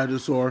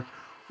Iratosaur,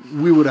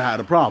 we would have had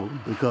a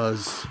problem.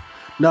 Because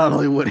not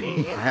only would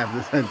he have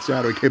defense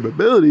shattering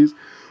capabilities,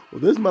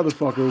 well, this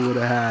motherfucker would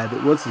have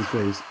had, what's his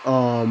face?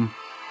 A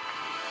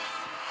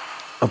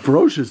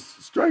ferocious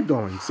strike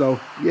going. So,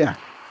 yeah.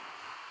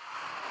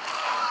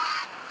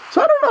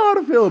 So I don't know how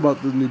to feel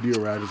about this new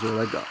Iratosaur.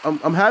 Like,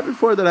 I'm happy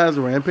for it that it has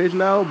a rampage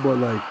now, but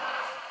like,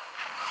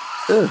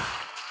 ugh.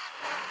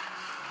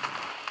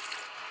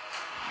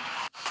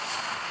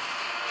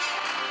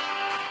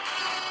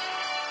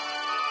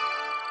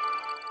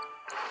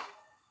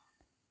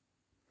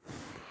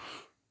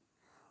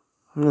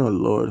 Oh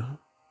Lord.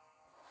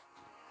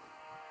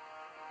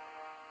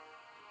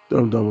 Then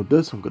I'm done with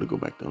this. I'm gonna go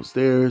back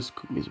downstairs,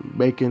 cook me some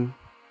bacon.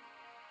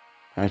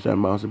 Hashtag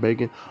monster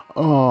bacon.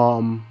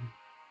 Ugh.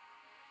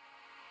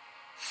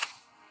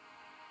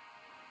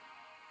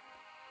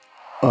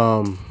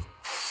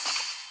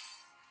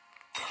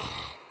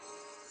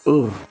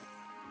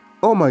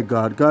 Oh my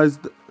God, guys.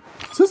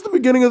 Is this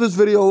beginning of this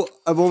video,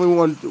 I've only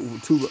won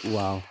 2.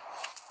 Wow.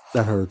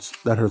 That hurts.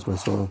 That hurts my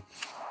soul.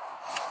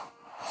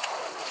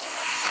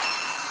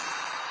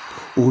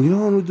 Oh, you know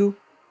what I'm going to do?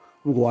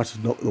 I'm going to watch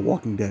The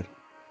Walking Dead.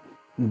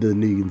 The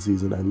Negan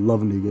season. I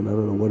love Negan. I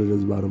don't know what it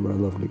is about him, but I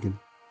love Negan.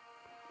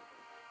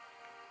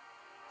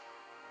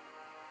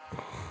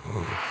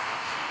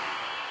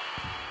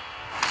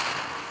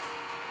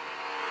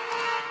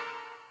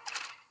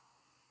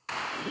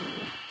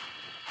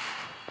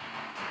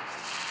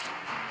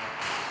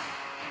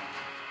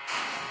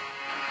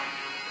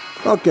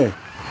 Okay.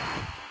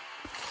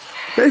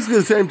 Basically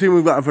the same team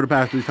we've gotten for the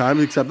past 3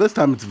 times, except this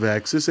time it's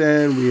Vexus,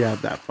 and we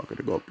have that fucker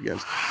to go up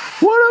against.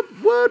 What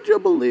up? Would you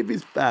believe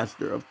he's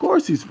faster? Of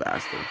course he's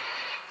faster.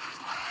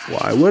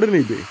 Why wouldn't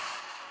he be?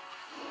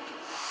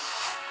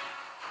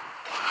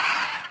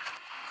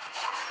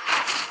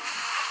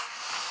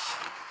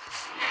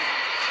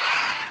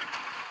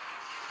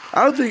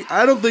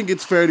 I don't think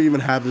it's fair to even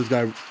have this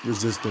guy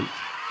resistant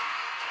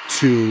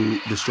to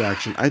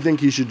distraction. I think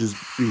he should just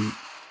be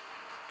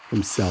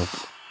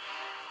himself.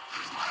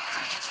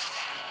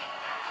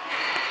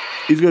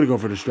 He's gonna go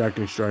for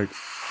distracting strike.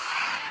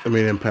 I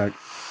mean impact.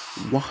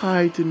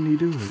 Why didn't he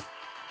do it?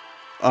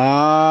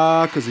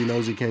 Because he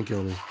knows he can't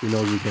kill me. He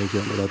knows he can't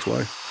kill me, that's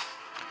why.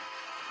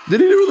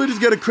 Did he really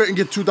just get a crit and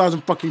get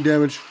 2,000 fucking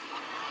damage?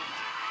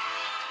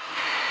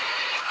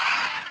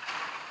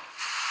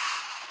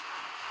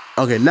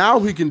 Okay, now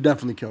he can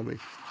definitely kill me.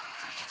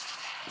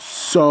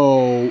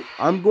 So,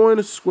 I'm going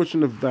to switch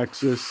into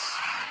Vexus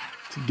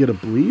to get a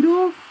bleed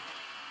off.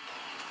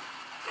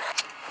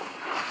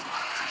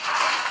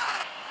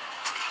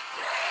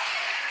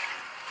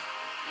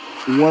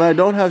 When I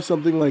don't have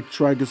something like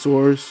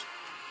Trigosaurus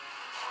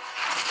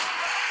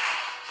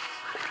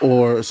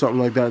or something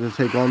like that to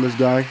take on this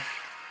guy,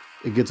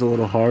 it gets a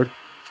little hard,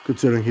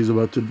 considering he's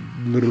about to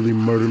literally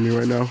murder me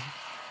right now.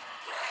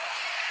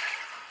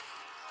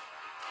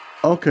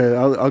 Okay,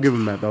 I'll give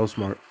him that. That was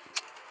smart.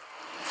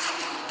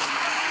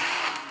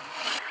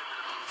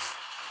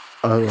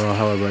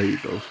 However I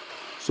eat those.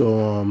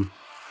 So,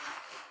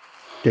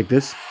 take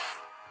this.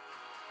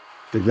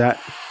 Take that.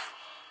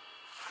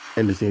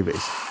 And the same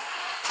base.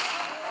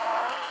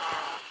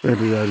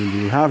 Maybe I didn't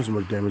do half as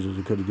much damage as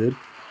it could have did.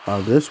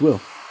 This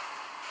will.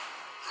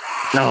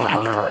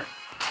 No.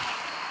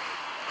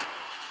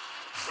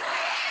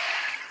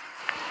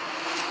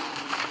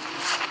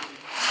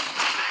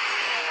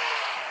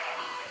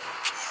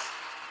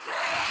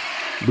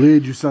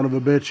 Bleed, you son of a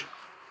bitch.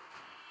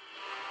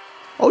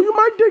 Oh, you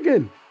might dig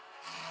in.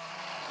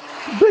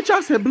 Bitch,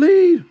 I said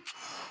bleed.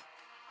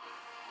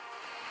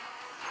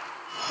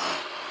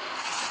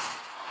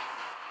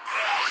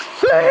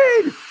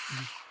 Bleed!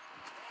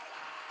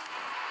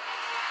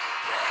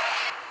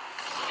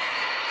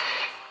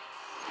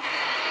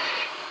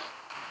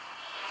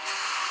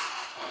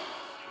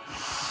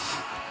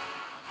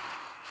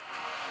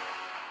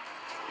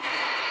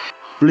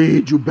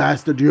 Bleed, you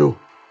bastard, you.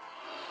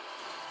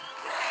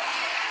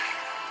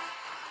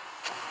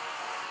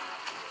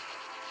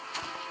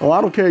 Oh, I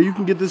don't care. You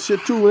can get this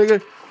shit too,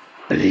 nigga.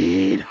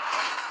 Bleed.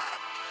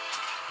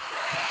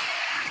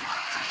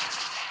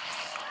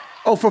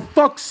 Oh, for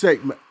fuck's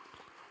sake, man.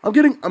 I'm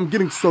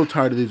getting so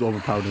tired of these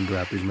overpowered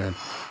Indoraptors, man.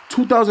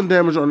 2,000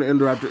 damage on the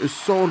Indoraptor is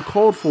so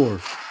uncalled for.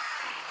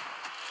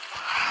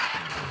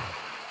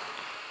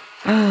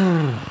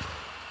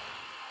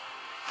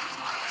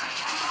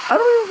 I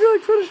don't even feel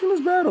like finishing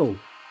this battle.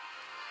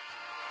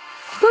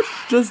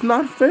 That's just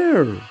not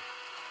fair.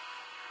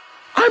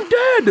 I'm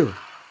dead.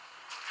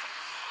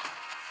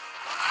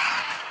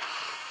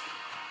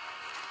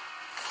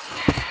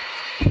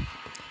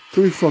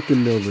 Three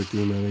fucking nil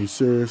victory, man. Are you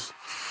serious?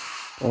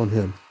 On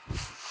him.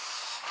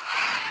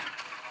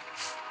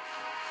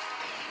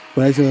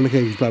 But icing on the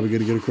cake, he's probably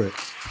gonna get a crit.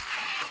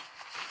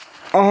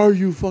 Are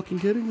you fucking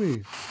kidding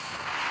me?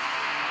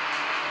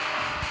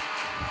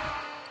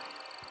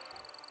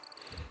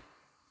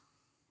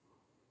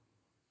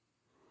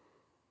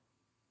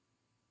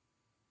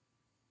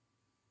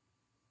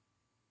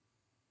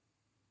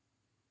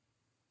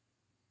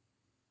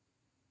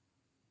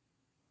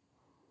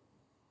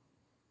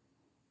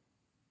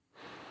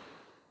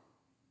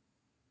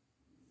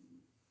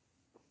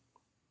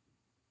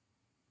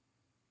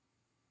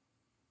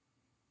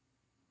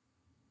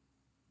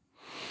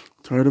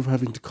 Tired of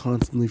having to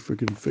constantly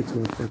freaking fix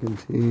my fucking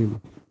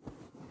team.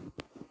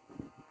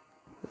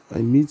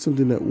 I need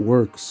something that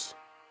works.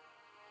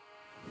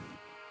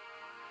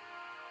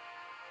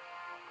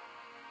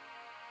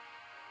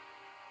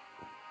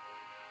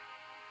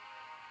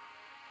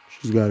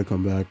 She's got to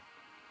come back.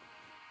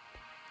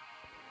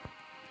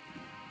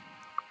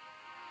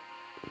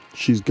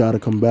 She's got to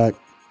come back.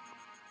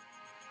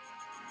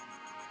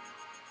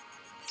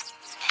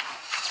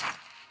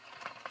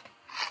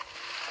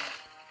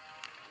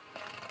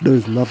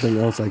 There's nothing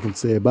else I can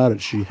say about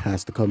it. She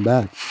has to come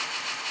back.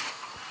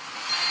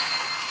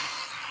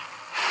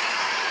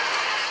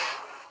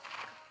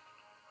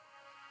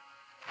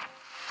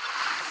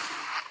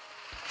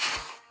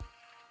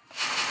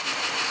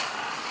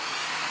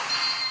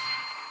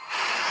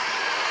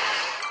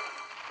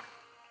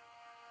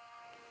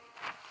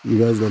 You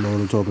guys don't know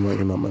what I'm talking about.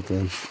 You're not my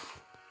fan.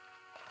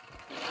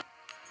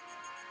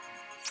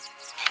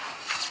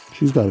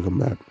 She's got to come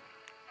back.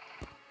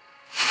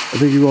 I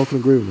think you all can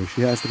agree with me.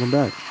 She has to come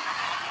back.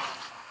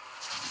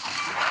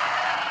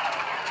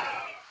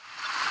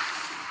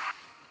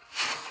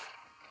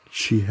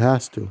 She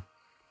has to.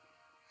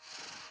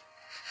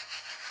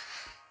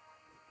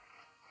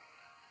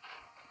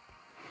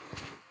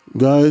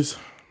 Guys,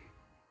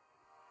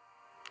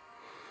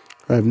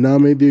 I have now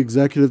made the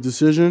executive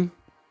decision.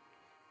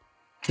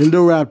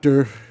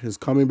 Indoraptor is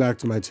coming back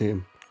to my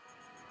team.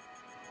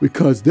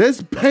 Because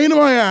this pain in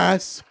my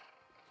ass...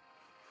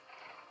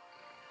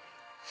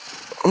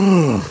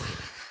 Ugh.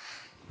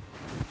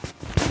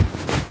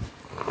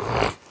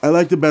 I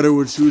liked it better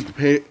when she was the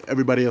pain,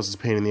 everybody else's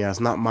pain in the ass,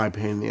 not my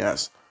pain in the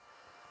ass.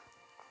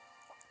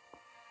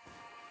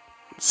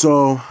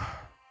 So,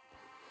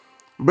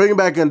 bringing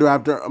back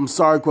Indoraptor. I'm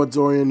sorry,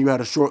 Quadzorian. You had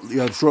a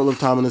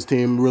short-lived time on this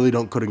team. Really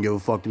couldn't give a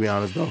fuck, to be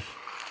honest, though.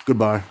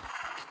 Goodbye.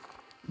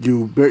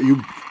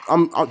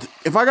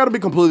 If I gotta be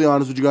completely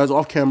honest with you guys,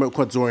 off camera,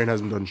 Quadzorian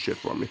hasn't done shit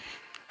for me.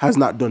 Has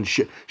not done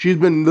shit. She's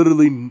been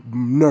literally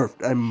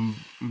nerfed and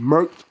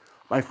murked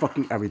by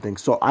fucking everything.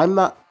 So I'm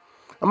not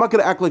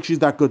gonna act like she's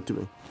that good to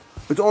me.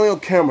 It's only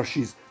on camera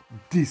she's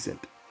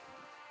decent.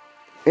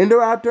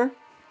 Indoraptor.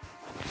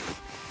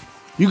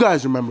 You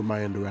guys remember my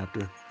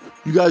Indoraptor.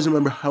 You guys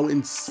remember how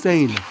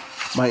insane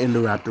my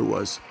Indoraptor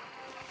was.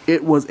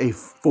 It was a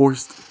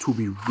force to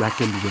be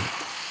reckoned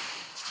with.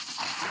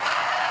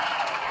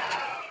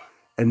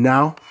 And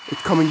now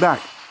it's coming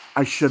back.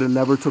 I should have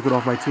never took it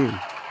off my team.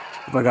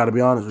 If I gotta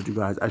be honest with you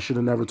guys, I should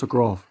have never took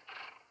her off.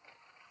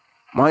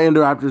 My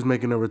Indoraptor is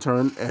making a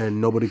return, and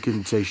nobody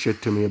can say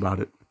shit to me about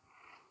it.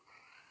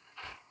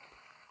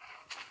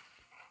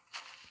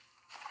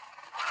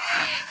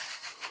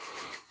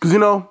 Because, you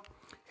know,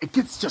 it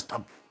gets just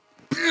a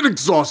bit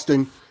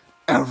exhausting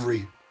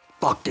every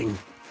fucking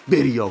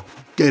video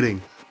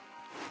getting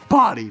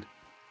bodied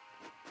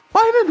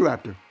by an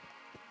Indoraptor.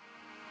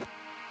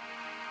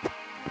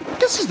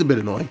 It's just a bit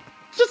annoying.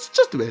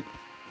 Just a bit.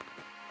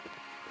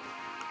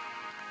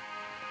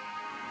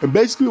 And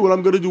basically what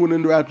I'm going to do with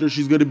Indoraptor,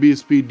 she's going to be a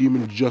speed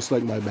demon just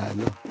like my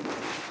Magna.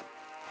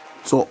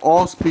 So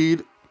all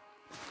speed,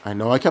 I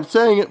know I kept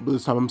saying it, but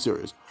this time I'm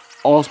serious.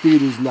 All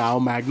speed is now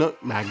Magna.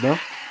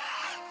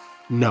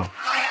 No.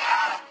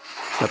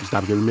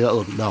 Stop giving me that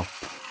look. No.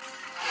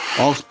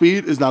 All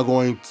speed is now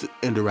going to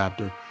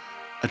Indoraptor.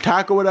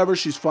 Attack or whatever,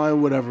 she's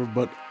fine, whatever,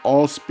 but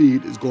all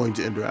speed is going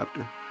to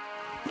Indoraptor.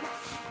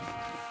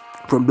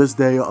 From this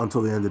day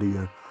until the end of the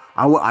year.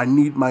 I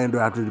need my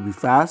Indoraptor to be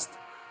fast.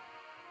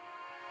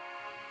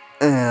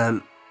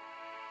 And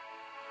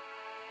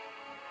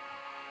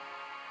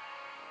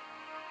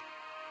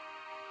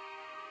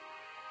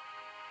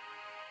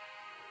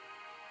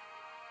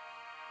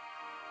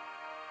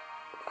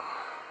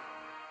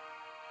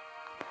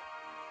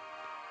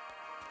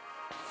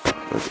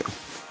okay.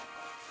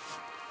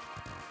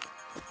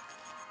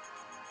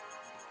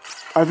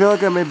 I feel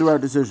like I made the right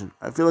decision.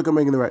 I feel like I'm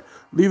making the right...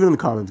 Leave it in the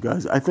comments,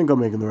 guys. I think I'm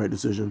making the right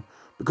decision.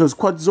 Because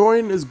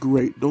Quadzorian is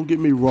great. Don't get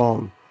me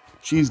wrong.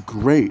 She's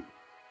great.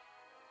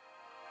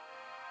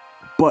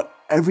 But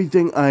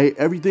everything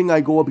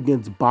I go up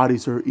against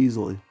bodies her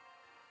easily.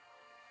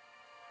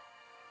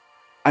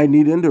 I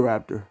need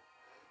Indoraptor.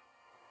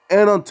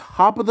 And on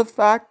top of the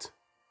fact...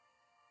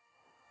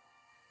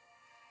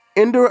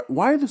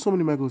 Why are there so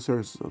many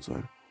Megaloceratuses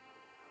outside?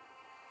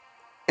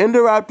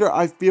 Indoraptor,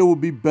 I feel,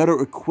 would be better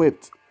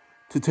equipped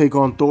to take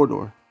on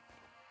Thordor.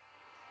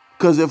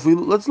 Because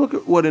let's look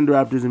at what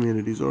Indoraptor's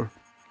immunities are.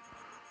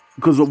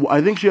 Because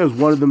I think she has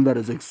one of them that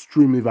is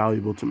extremely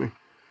valuable to me.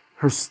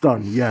 Her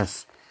stun,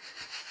 yes.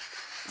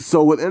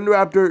 So with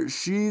Indoraptor,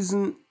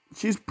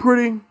 she's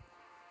pretty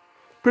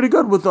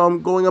good with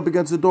going up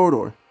against the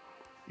Thordor.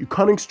 You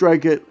cunning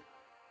strike it,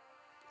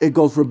 it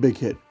goes for a big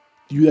hit.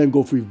 You then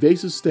go for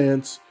evasive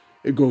stance,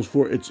 it goes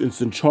for its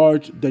instant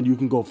charge, then you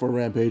can go for a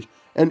rampage,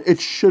 and it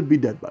should be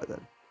dead by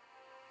then.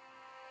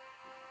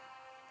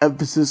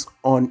 Emphasis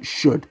on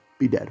should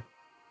be dead.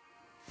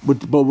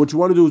 But what you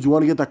want to do is you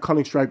want to get that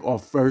cunning strike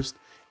off first.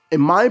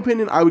 In my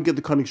opinion, I would get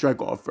the cunning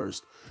strike off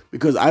first.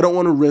 Because I don't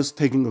want to risk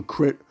taking a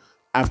crit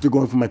after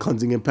going for my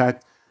cleansing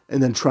impact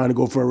and then trying to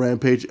go for a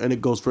rampage and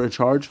it goes for a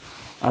charge.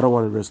 I don't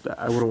want to risk that.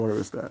 I wouldn't want to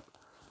risk that.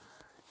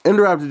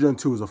 Indoraptor Gen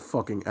 2 is a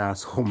fucking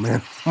asshole,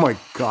 man. Oh my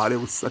god, it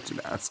was such an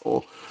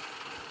asshole.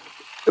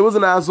 It was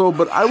an asshole,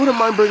 but I wouldn't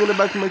mind bringing it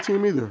back to my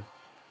team either.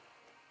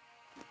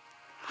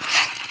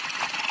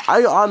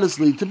 I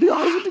honestly, to be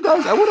honest with you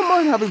guys, I wouldn't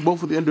mind having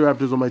both of the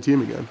Indoraptors on my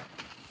team again.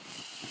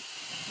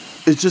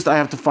 It's just I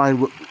have to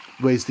find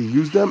ways to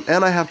use them,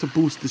 and I have to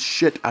boost the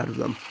shit out of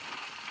them.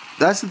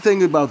 That's the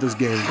thing about this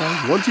game,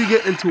 guys. Once you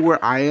get into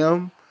where I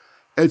am,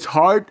 it's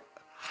hard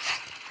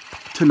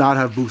to not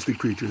have boosted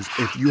creatures.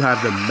 If you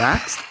have them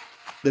maxed,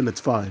 then it's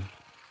fine.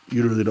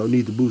 You really don't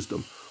need to boost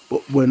them.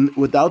 But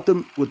without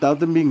them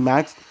being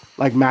maxed,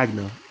 like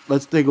Magna,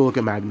 let's take a look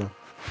at Magna.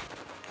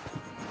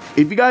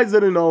 If you guys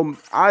didn't know,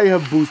 I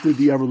have boosted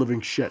the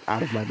ever-living shit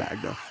out of my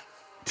Magna.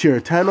 Tier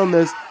 10 on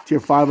this, tier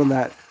 5 on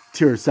that,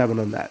 tier 7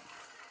 on that.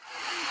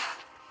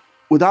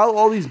 Without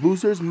all these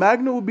boosters,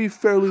 Magna would be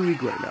fairly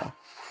weak right now.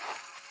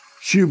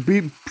 She would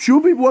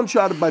be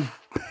one-shotted by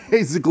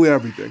basically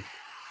everything.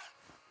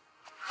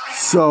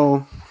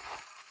 So,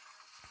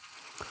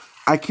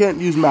 I can't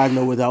use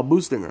Magna without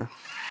boosting her.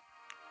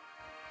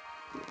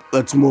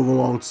 Let's move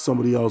along to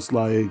somebody else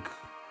like...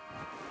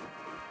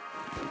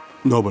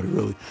 Nobody,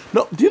 really.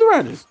 No, Dealer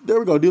Ratches. There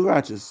we go, Dealer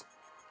Ratches.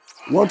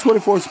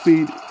 124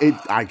 speed.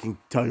 I can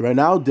tell you right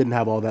now, didn't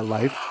have all that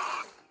life.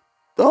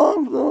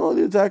 Oh,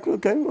 the attack,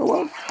 okay,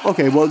 well.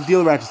 Okay, well,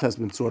 Dealer Ratches has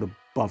been sort of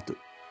buffed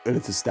in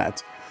its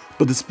stats.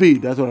 But the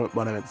speed, that's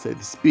what I meant to say.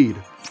 The speed.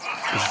 It's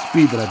the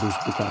speed that I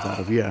boosted the crap out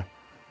of, yeah.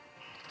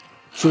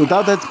 So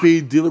without that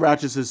speed, Dealer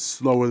Ratches is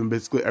slower than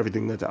basically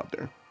everything that's out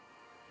there.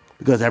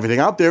 Because everything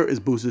out there is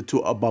boosted to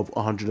above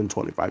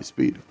 125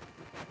 speed.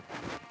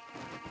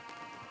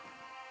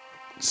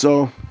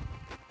 So,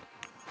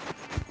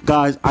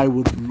 guys, I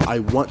want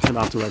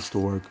Tenopterex to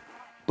work,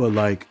 but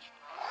like,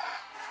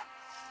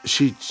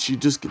 she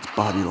just gets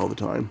bodied all the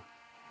time.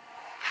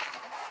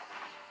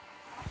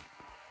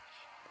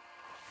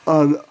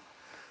 And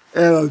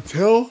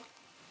until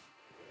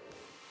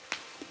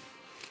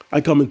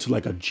I come into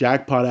like a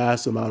jackpot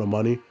ass amount of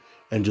money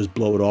and just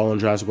blow it all on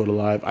Jurassic World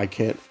Alive, I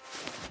can't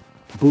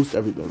boost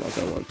everything like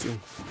I want to.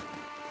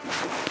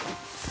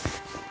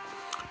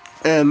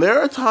 And there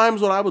are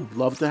times when I would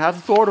love to have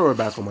Thordor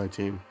back on my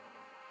team.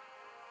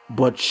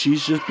 But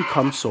she's just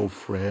become so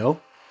frail.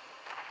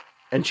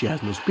 And she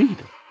has no speed.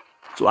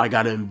 So I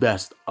gotta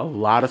invest a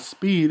lot of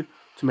speed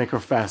to make her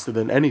faster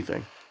than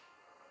anything.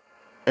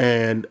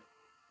 And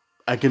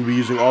I can be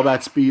using all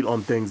that speed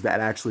on things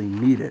that actually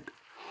need it.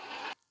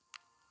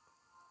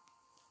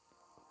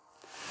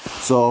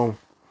 So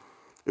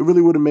it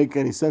really wouldn't make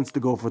any sense to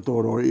go for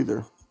Thordor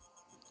either.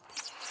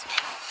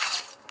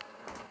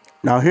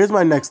 Now, here's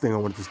my next thing I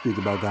wanted to speak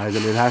about, guys,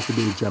 and it has to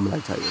do with Gemini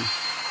Titan.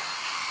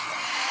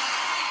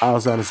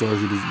 Allosaurus, you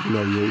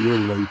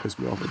already know you pissed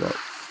me off with that.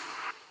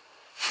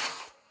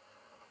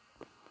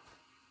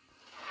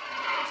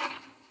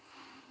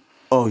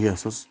 Oh,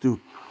 yes, let's do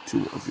 2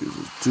 more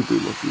fuses, 2, 3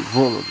 more fuses,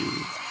 4 more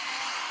fuses.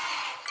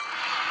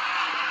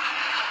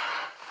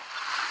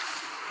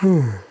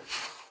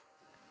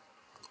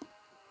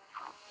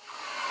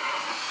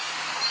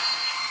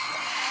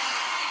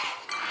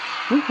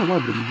 I don't know why,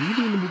 but I'm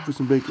really in the mood for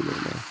some bacon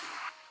right now.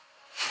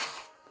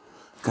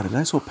 Got a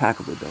nice whole pack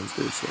of it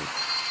downstairs, so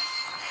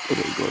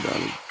I'm gonna go down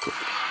and cook.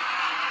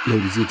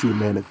 Ladies, get you a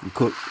man that can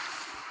cook.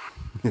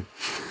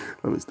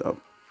 Let me stop.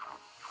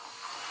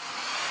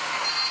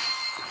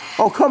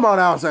 Oh, come on,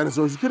 Allosaurus.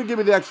 You could have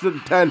given me the extra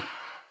 10.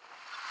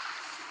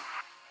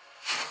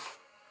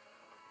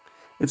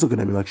 It's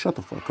looking at me like, shut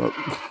the fuck up.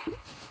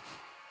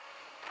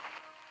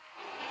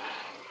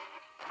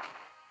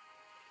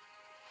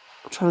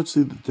 I'm trying to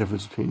see the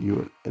difference between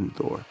you and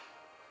Thor.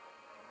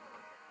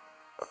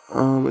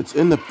 It's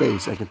in the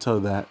face, I can tell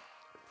that.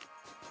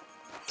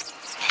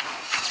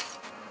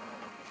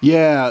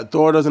 Yeah,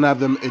 Thor doesn't have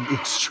them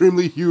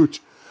extremely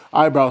huge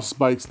eyebrow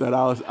spikes that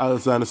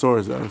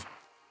Allosaurus does.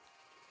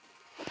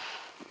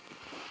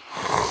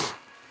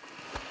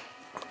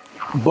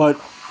 But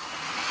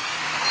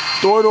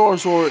Thordor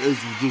is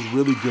just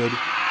really good.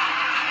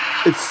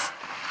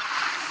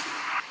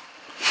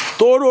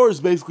 Thordor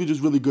is basically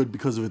just really good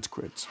because of its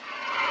crits.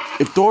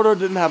 If Thordor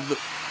didn't have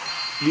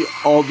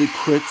all the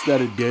crits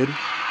that it did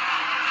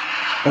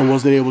and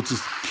wasn't able to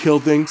kill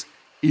things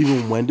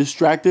even when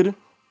distracted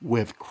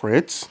with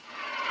crits,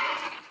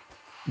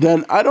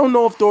 then I don't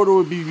know if Thordor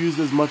would be used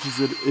as much as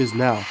it is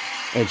now.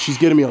 And she's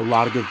getting me a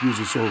lot of good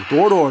fuses, so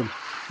Thordor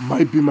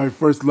might be my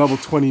first level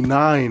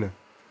 29.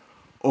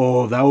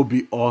 Oh, that would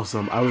be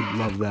awesome. I would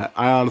love that.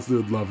 I honestly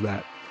would love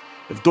that.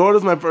 If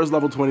Thordor's my first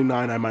level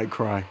 29, I might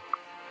cry.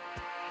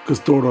 Because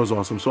Thordor's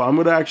awesome. So I'm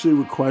going to actually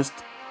request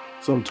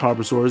some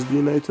Tarbosaurus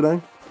DNA today.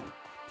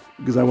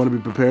 Because I want to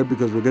be prepared,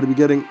 because we're going to be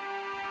getting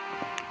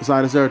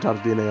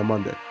Sinoceratops DNA on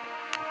Monday.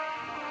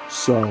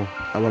 So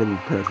I want to be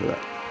prepared for that.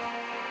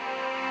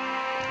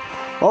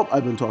 Oh,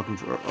 I've been talking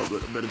for a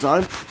bit of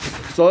time.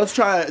 So let's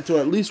try to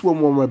at least win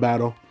one more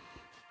battle.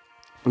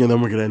 And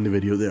then we're going to end the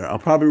video there. I'll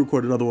probably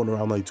record another one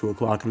around like 2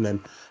 o'clock and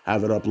then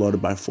have it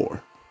uploaded by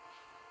 4.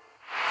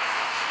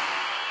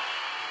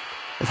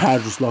 If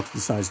Hadro Lux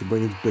decides to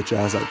bring his bitch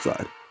ass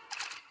outside.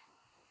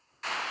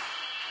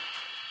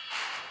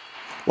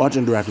 Watch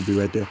Interactive be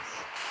right there.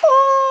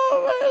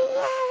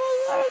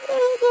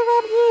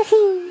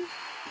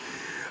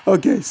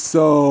 Okay,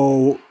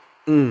 so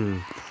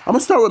I'm going to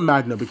start with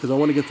Magna because I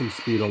want to get some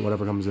speed on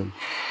whatever comes in.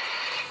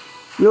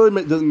 Really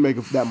doesn't make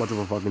that much of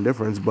a fucking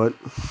difference, but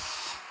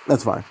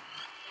that's fine.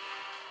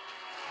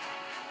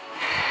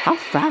 How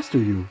fast are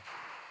you?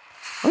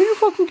 Are you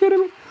fucking kidding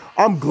me?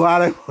 I'm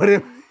glad I put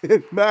him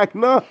in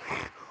Magna.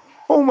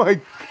 Oh my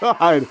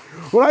god.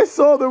 When I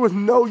saw there was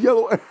no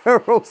yellow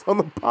arrows on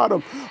the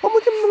bottom, I'm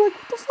looking at him like,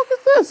 what the fuck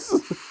is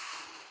this?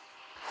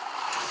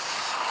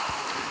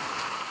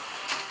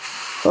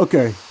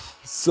 Okay,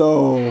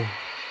 so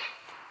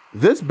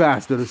this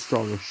bastard is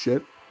strong as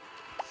shit.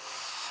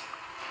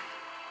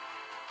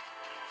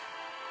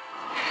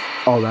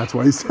 Oh, that's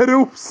why he said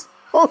oops.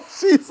 Oh,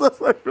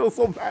 Jesus. I feel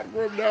so bad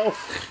for him now.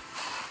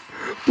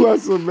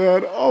 Bless him,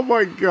 man. Oh,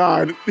 my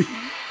God. I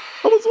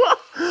was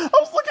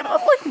looking at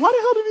him like, why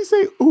the hell did he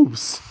say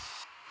oops?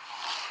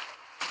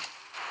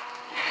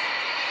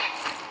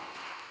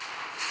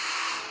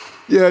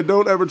 Yeah,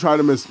 don't ever try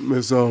to miss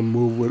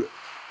move with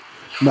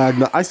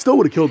Magna. I still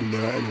would have killed him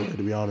there anyway,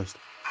 to be honest.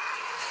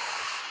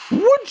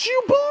 Would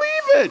you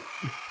believe it?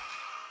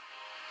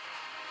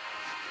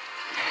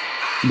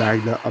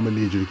 Magna, I'm gonna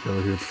need you to kill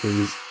her here,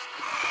 please.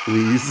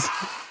 Please.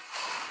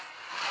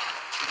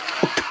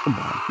 Oh, come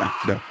on,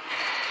 Magna.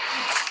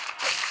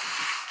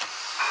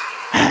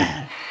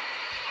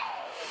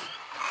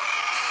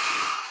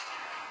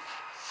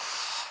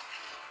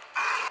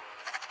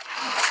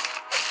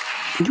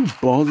 You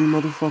ballsy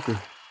motherfucker.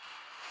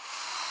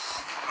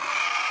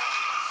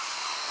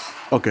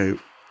 Okay.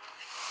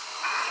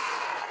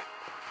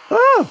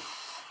 Ah!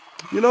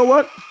 You know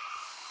what?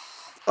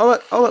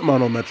 I'll let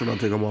Mono Metronome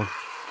take him on.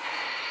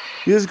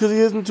 He isn't too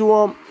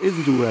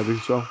heavy,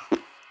 so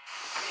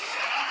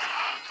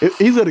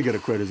he's gonna get a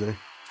crit, isn't he?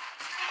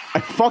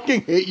 I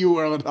fucking hate you,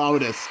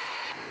 Erlatominus.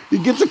 He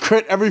gets a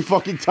crit every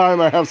fucking time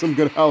I have some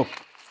good health.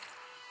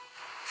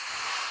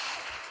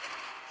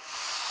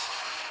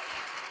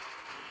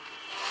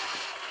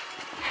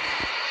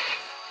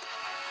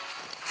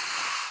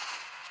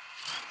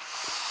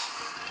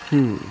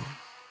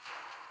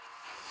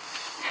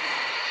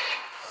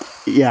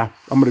 Yeah,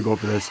 I'm gonna go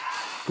for this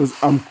because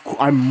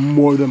I'm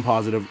more than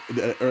positive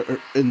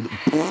in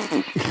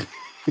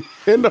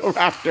the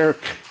Raptor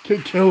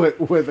can kill it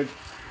with a.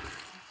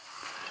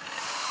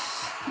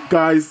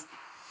 Guys,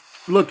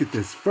 look at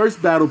this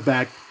first battle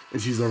back,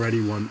 and she's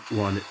already won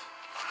it.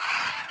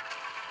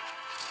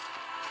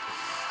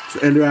 So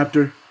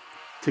Indoraptor,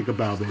 take a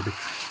bow, baby.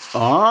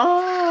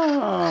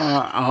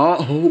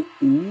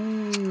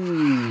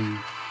 Ooh,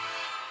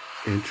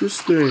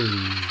 interesting.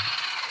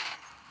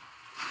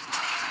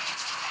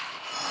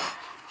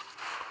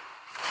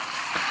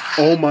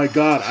 Oh my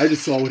God, I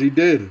just saw what he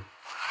did.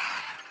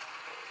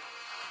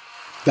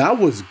 That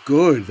was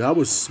good. That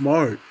was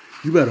smart.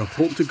 You better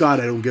hope to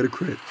God I don't get a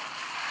crit.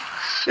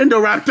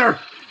 Indoraptor!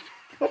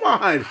 Come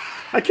on!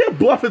 I can't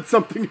bluff at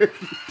something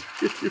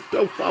if you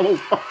don't follow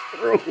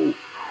through.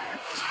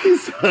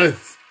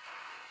 Jesus!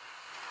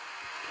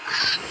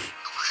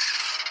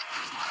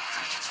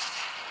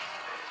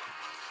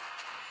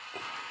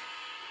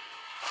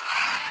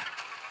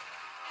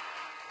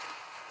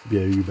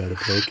 Yeah, you better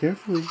play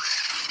carefully.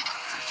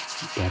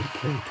 You better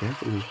play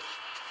carefully. I'm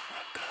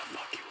gonna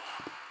fuck you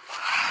up.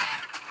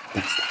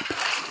 That's not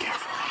playing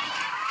carefully.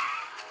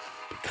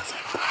 Because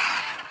I'm gonna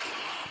fuck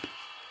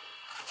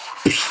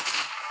you up.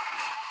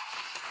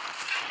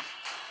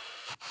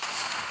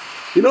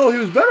 You know, he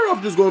was better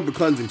off just going for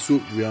cleansing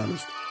swoop, to be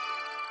honest.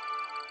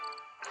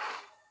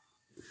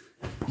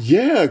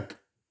 Yeah.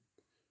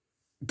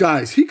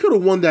 Guys, he could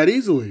have won that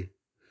easily.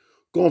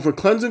 Going for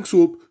cleansing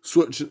swoop,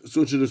 switch to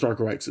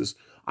Sarcorexis.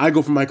 I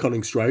go for my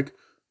cunning strike,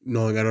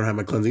 knowing I don't have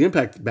my cleansing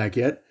impact back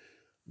yet.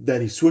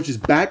 Then he switches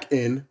back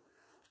in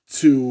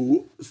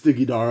to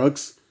Sticky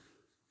Darux,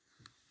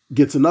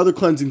 gets another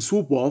cleansing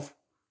swoop off.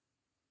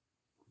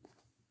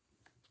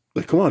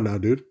 Like, come on now,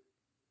 dude.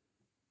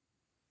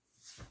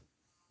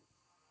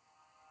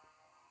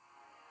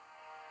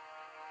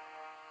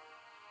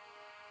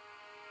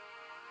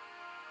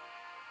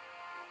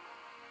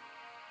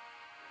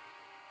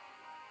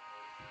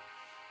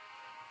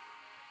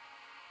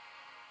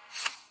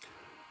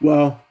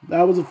 Well,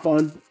 that was a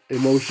fun,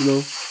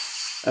 emotional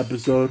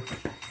episode.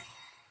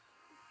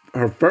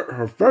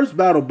 Her first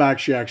battle back,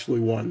 she actually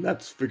won.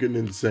 That's freaking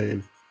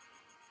insane.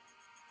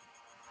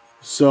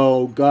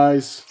 So,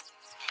 guys,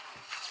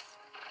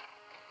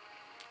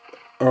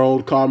 our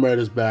old comrade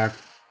is back.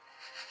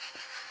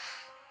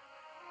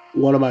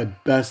 One of my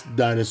best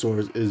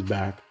dinosaurs is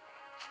back.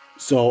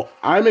 So,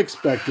 I'm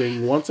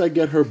expecting, once I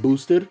get her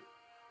boosted,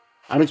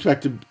 I'm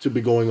expected to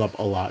be going up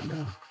a lot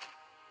now.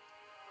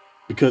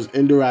 Because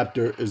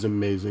Indoraptor is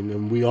amazing,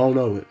 and we all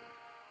know it.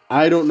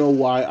 I don't know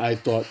why I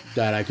thought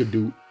that I could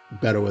do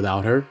better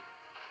without her.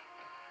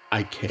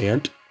 I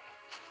can't.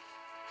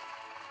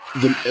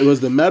 It was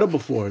the meta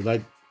before.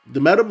 Like, the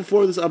meta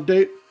before this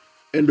update,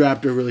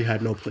 Indoraptor really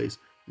had no place.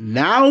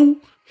 Now,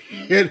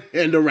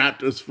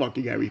 Indoraptor's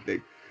fucking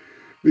everything.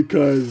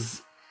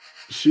 Because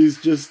she's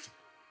just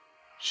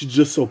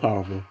so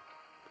powerful.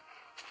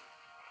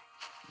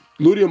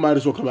 Ludia might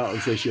as well come out and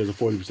say she has a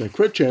 40%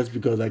 crit chance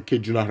because I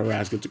kid you not, her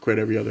ass gets a crit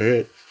every other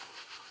hit.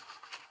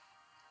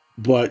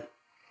 But,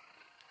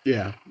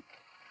 yeah.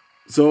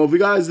 So if you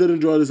guys did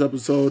enjoy this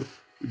episode,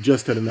 we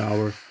just hit an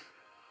hour.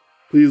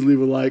 Please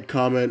leave a like,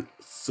 comment,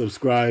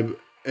 subscribe,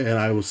 and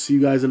I will see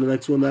you guys in the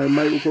next one that I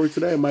might record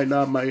today. I might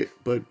not,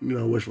 but, you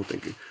know, wishful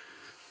thinking.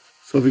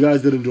 So if you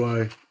guys did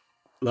enjoy,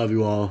 love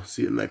you all.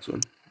 See you in the next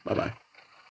one. Bye-bye.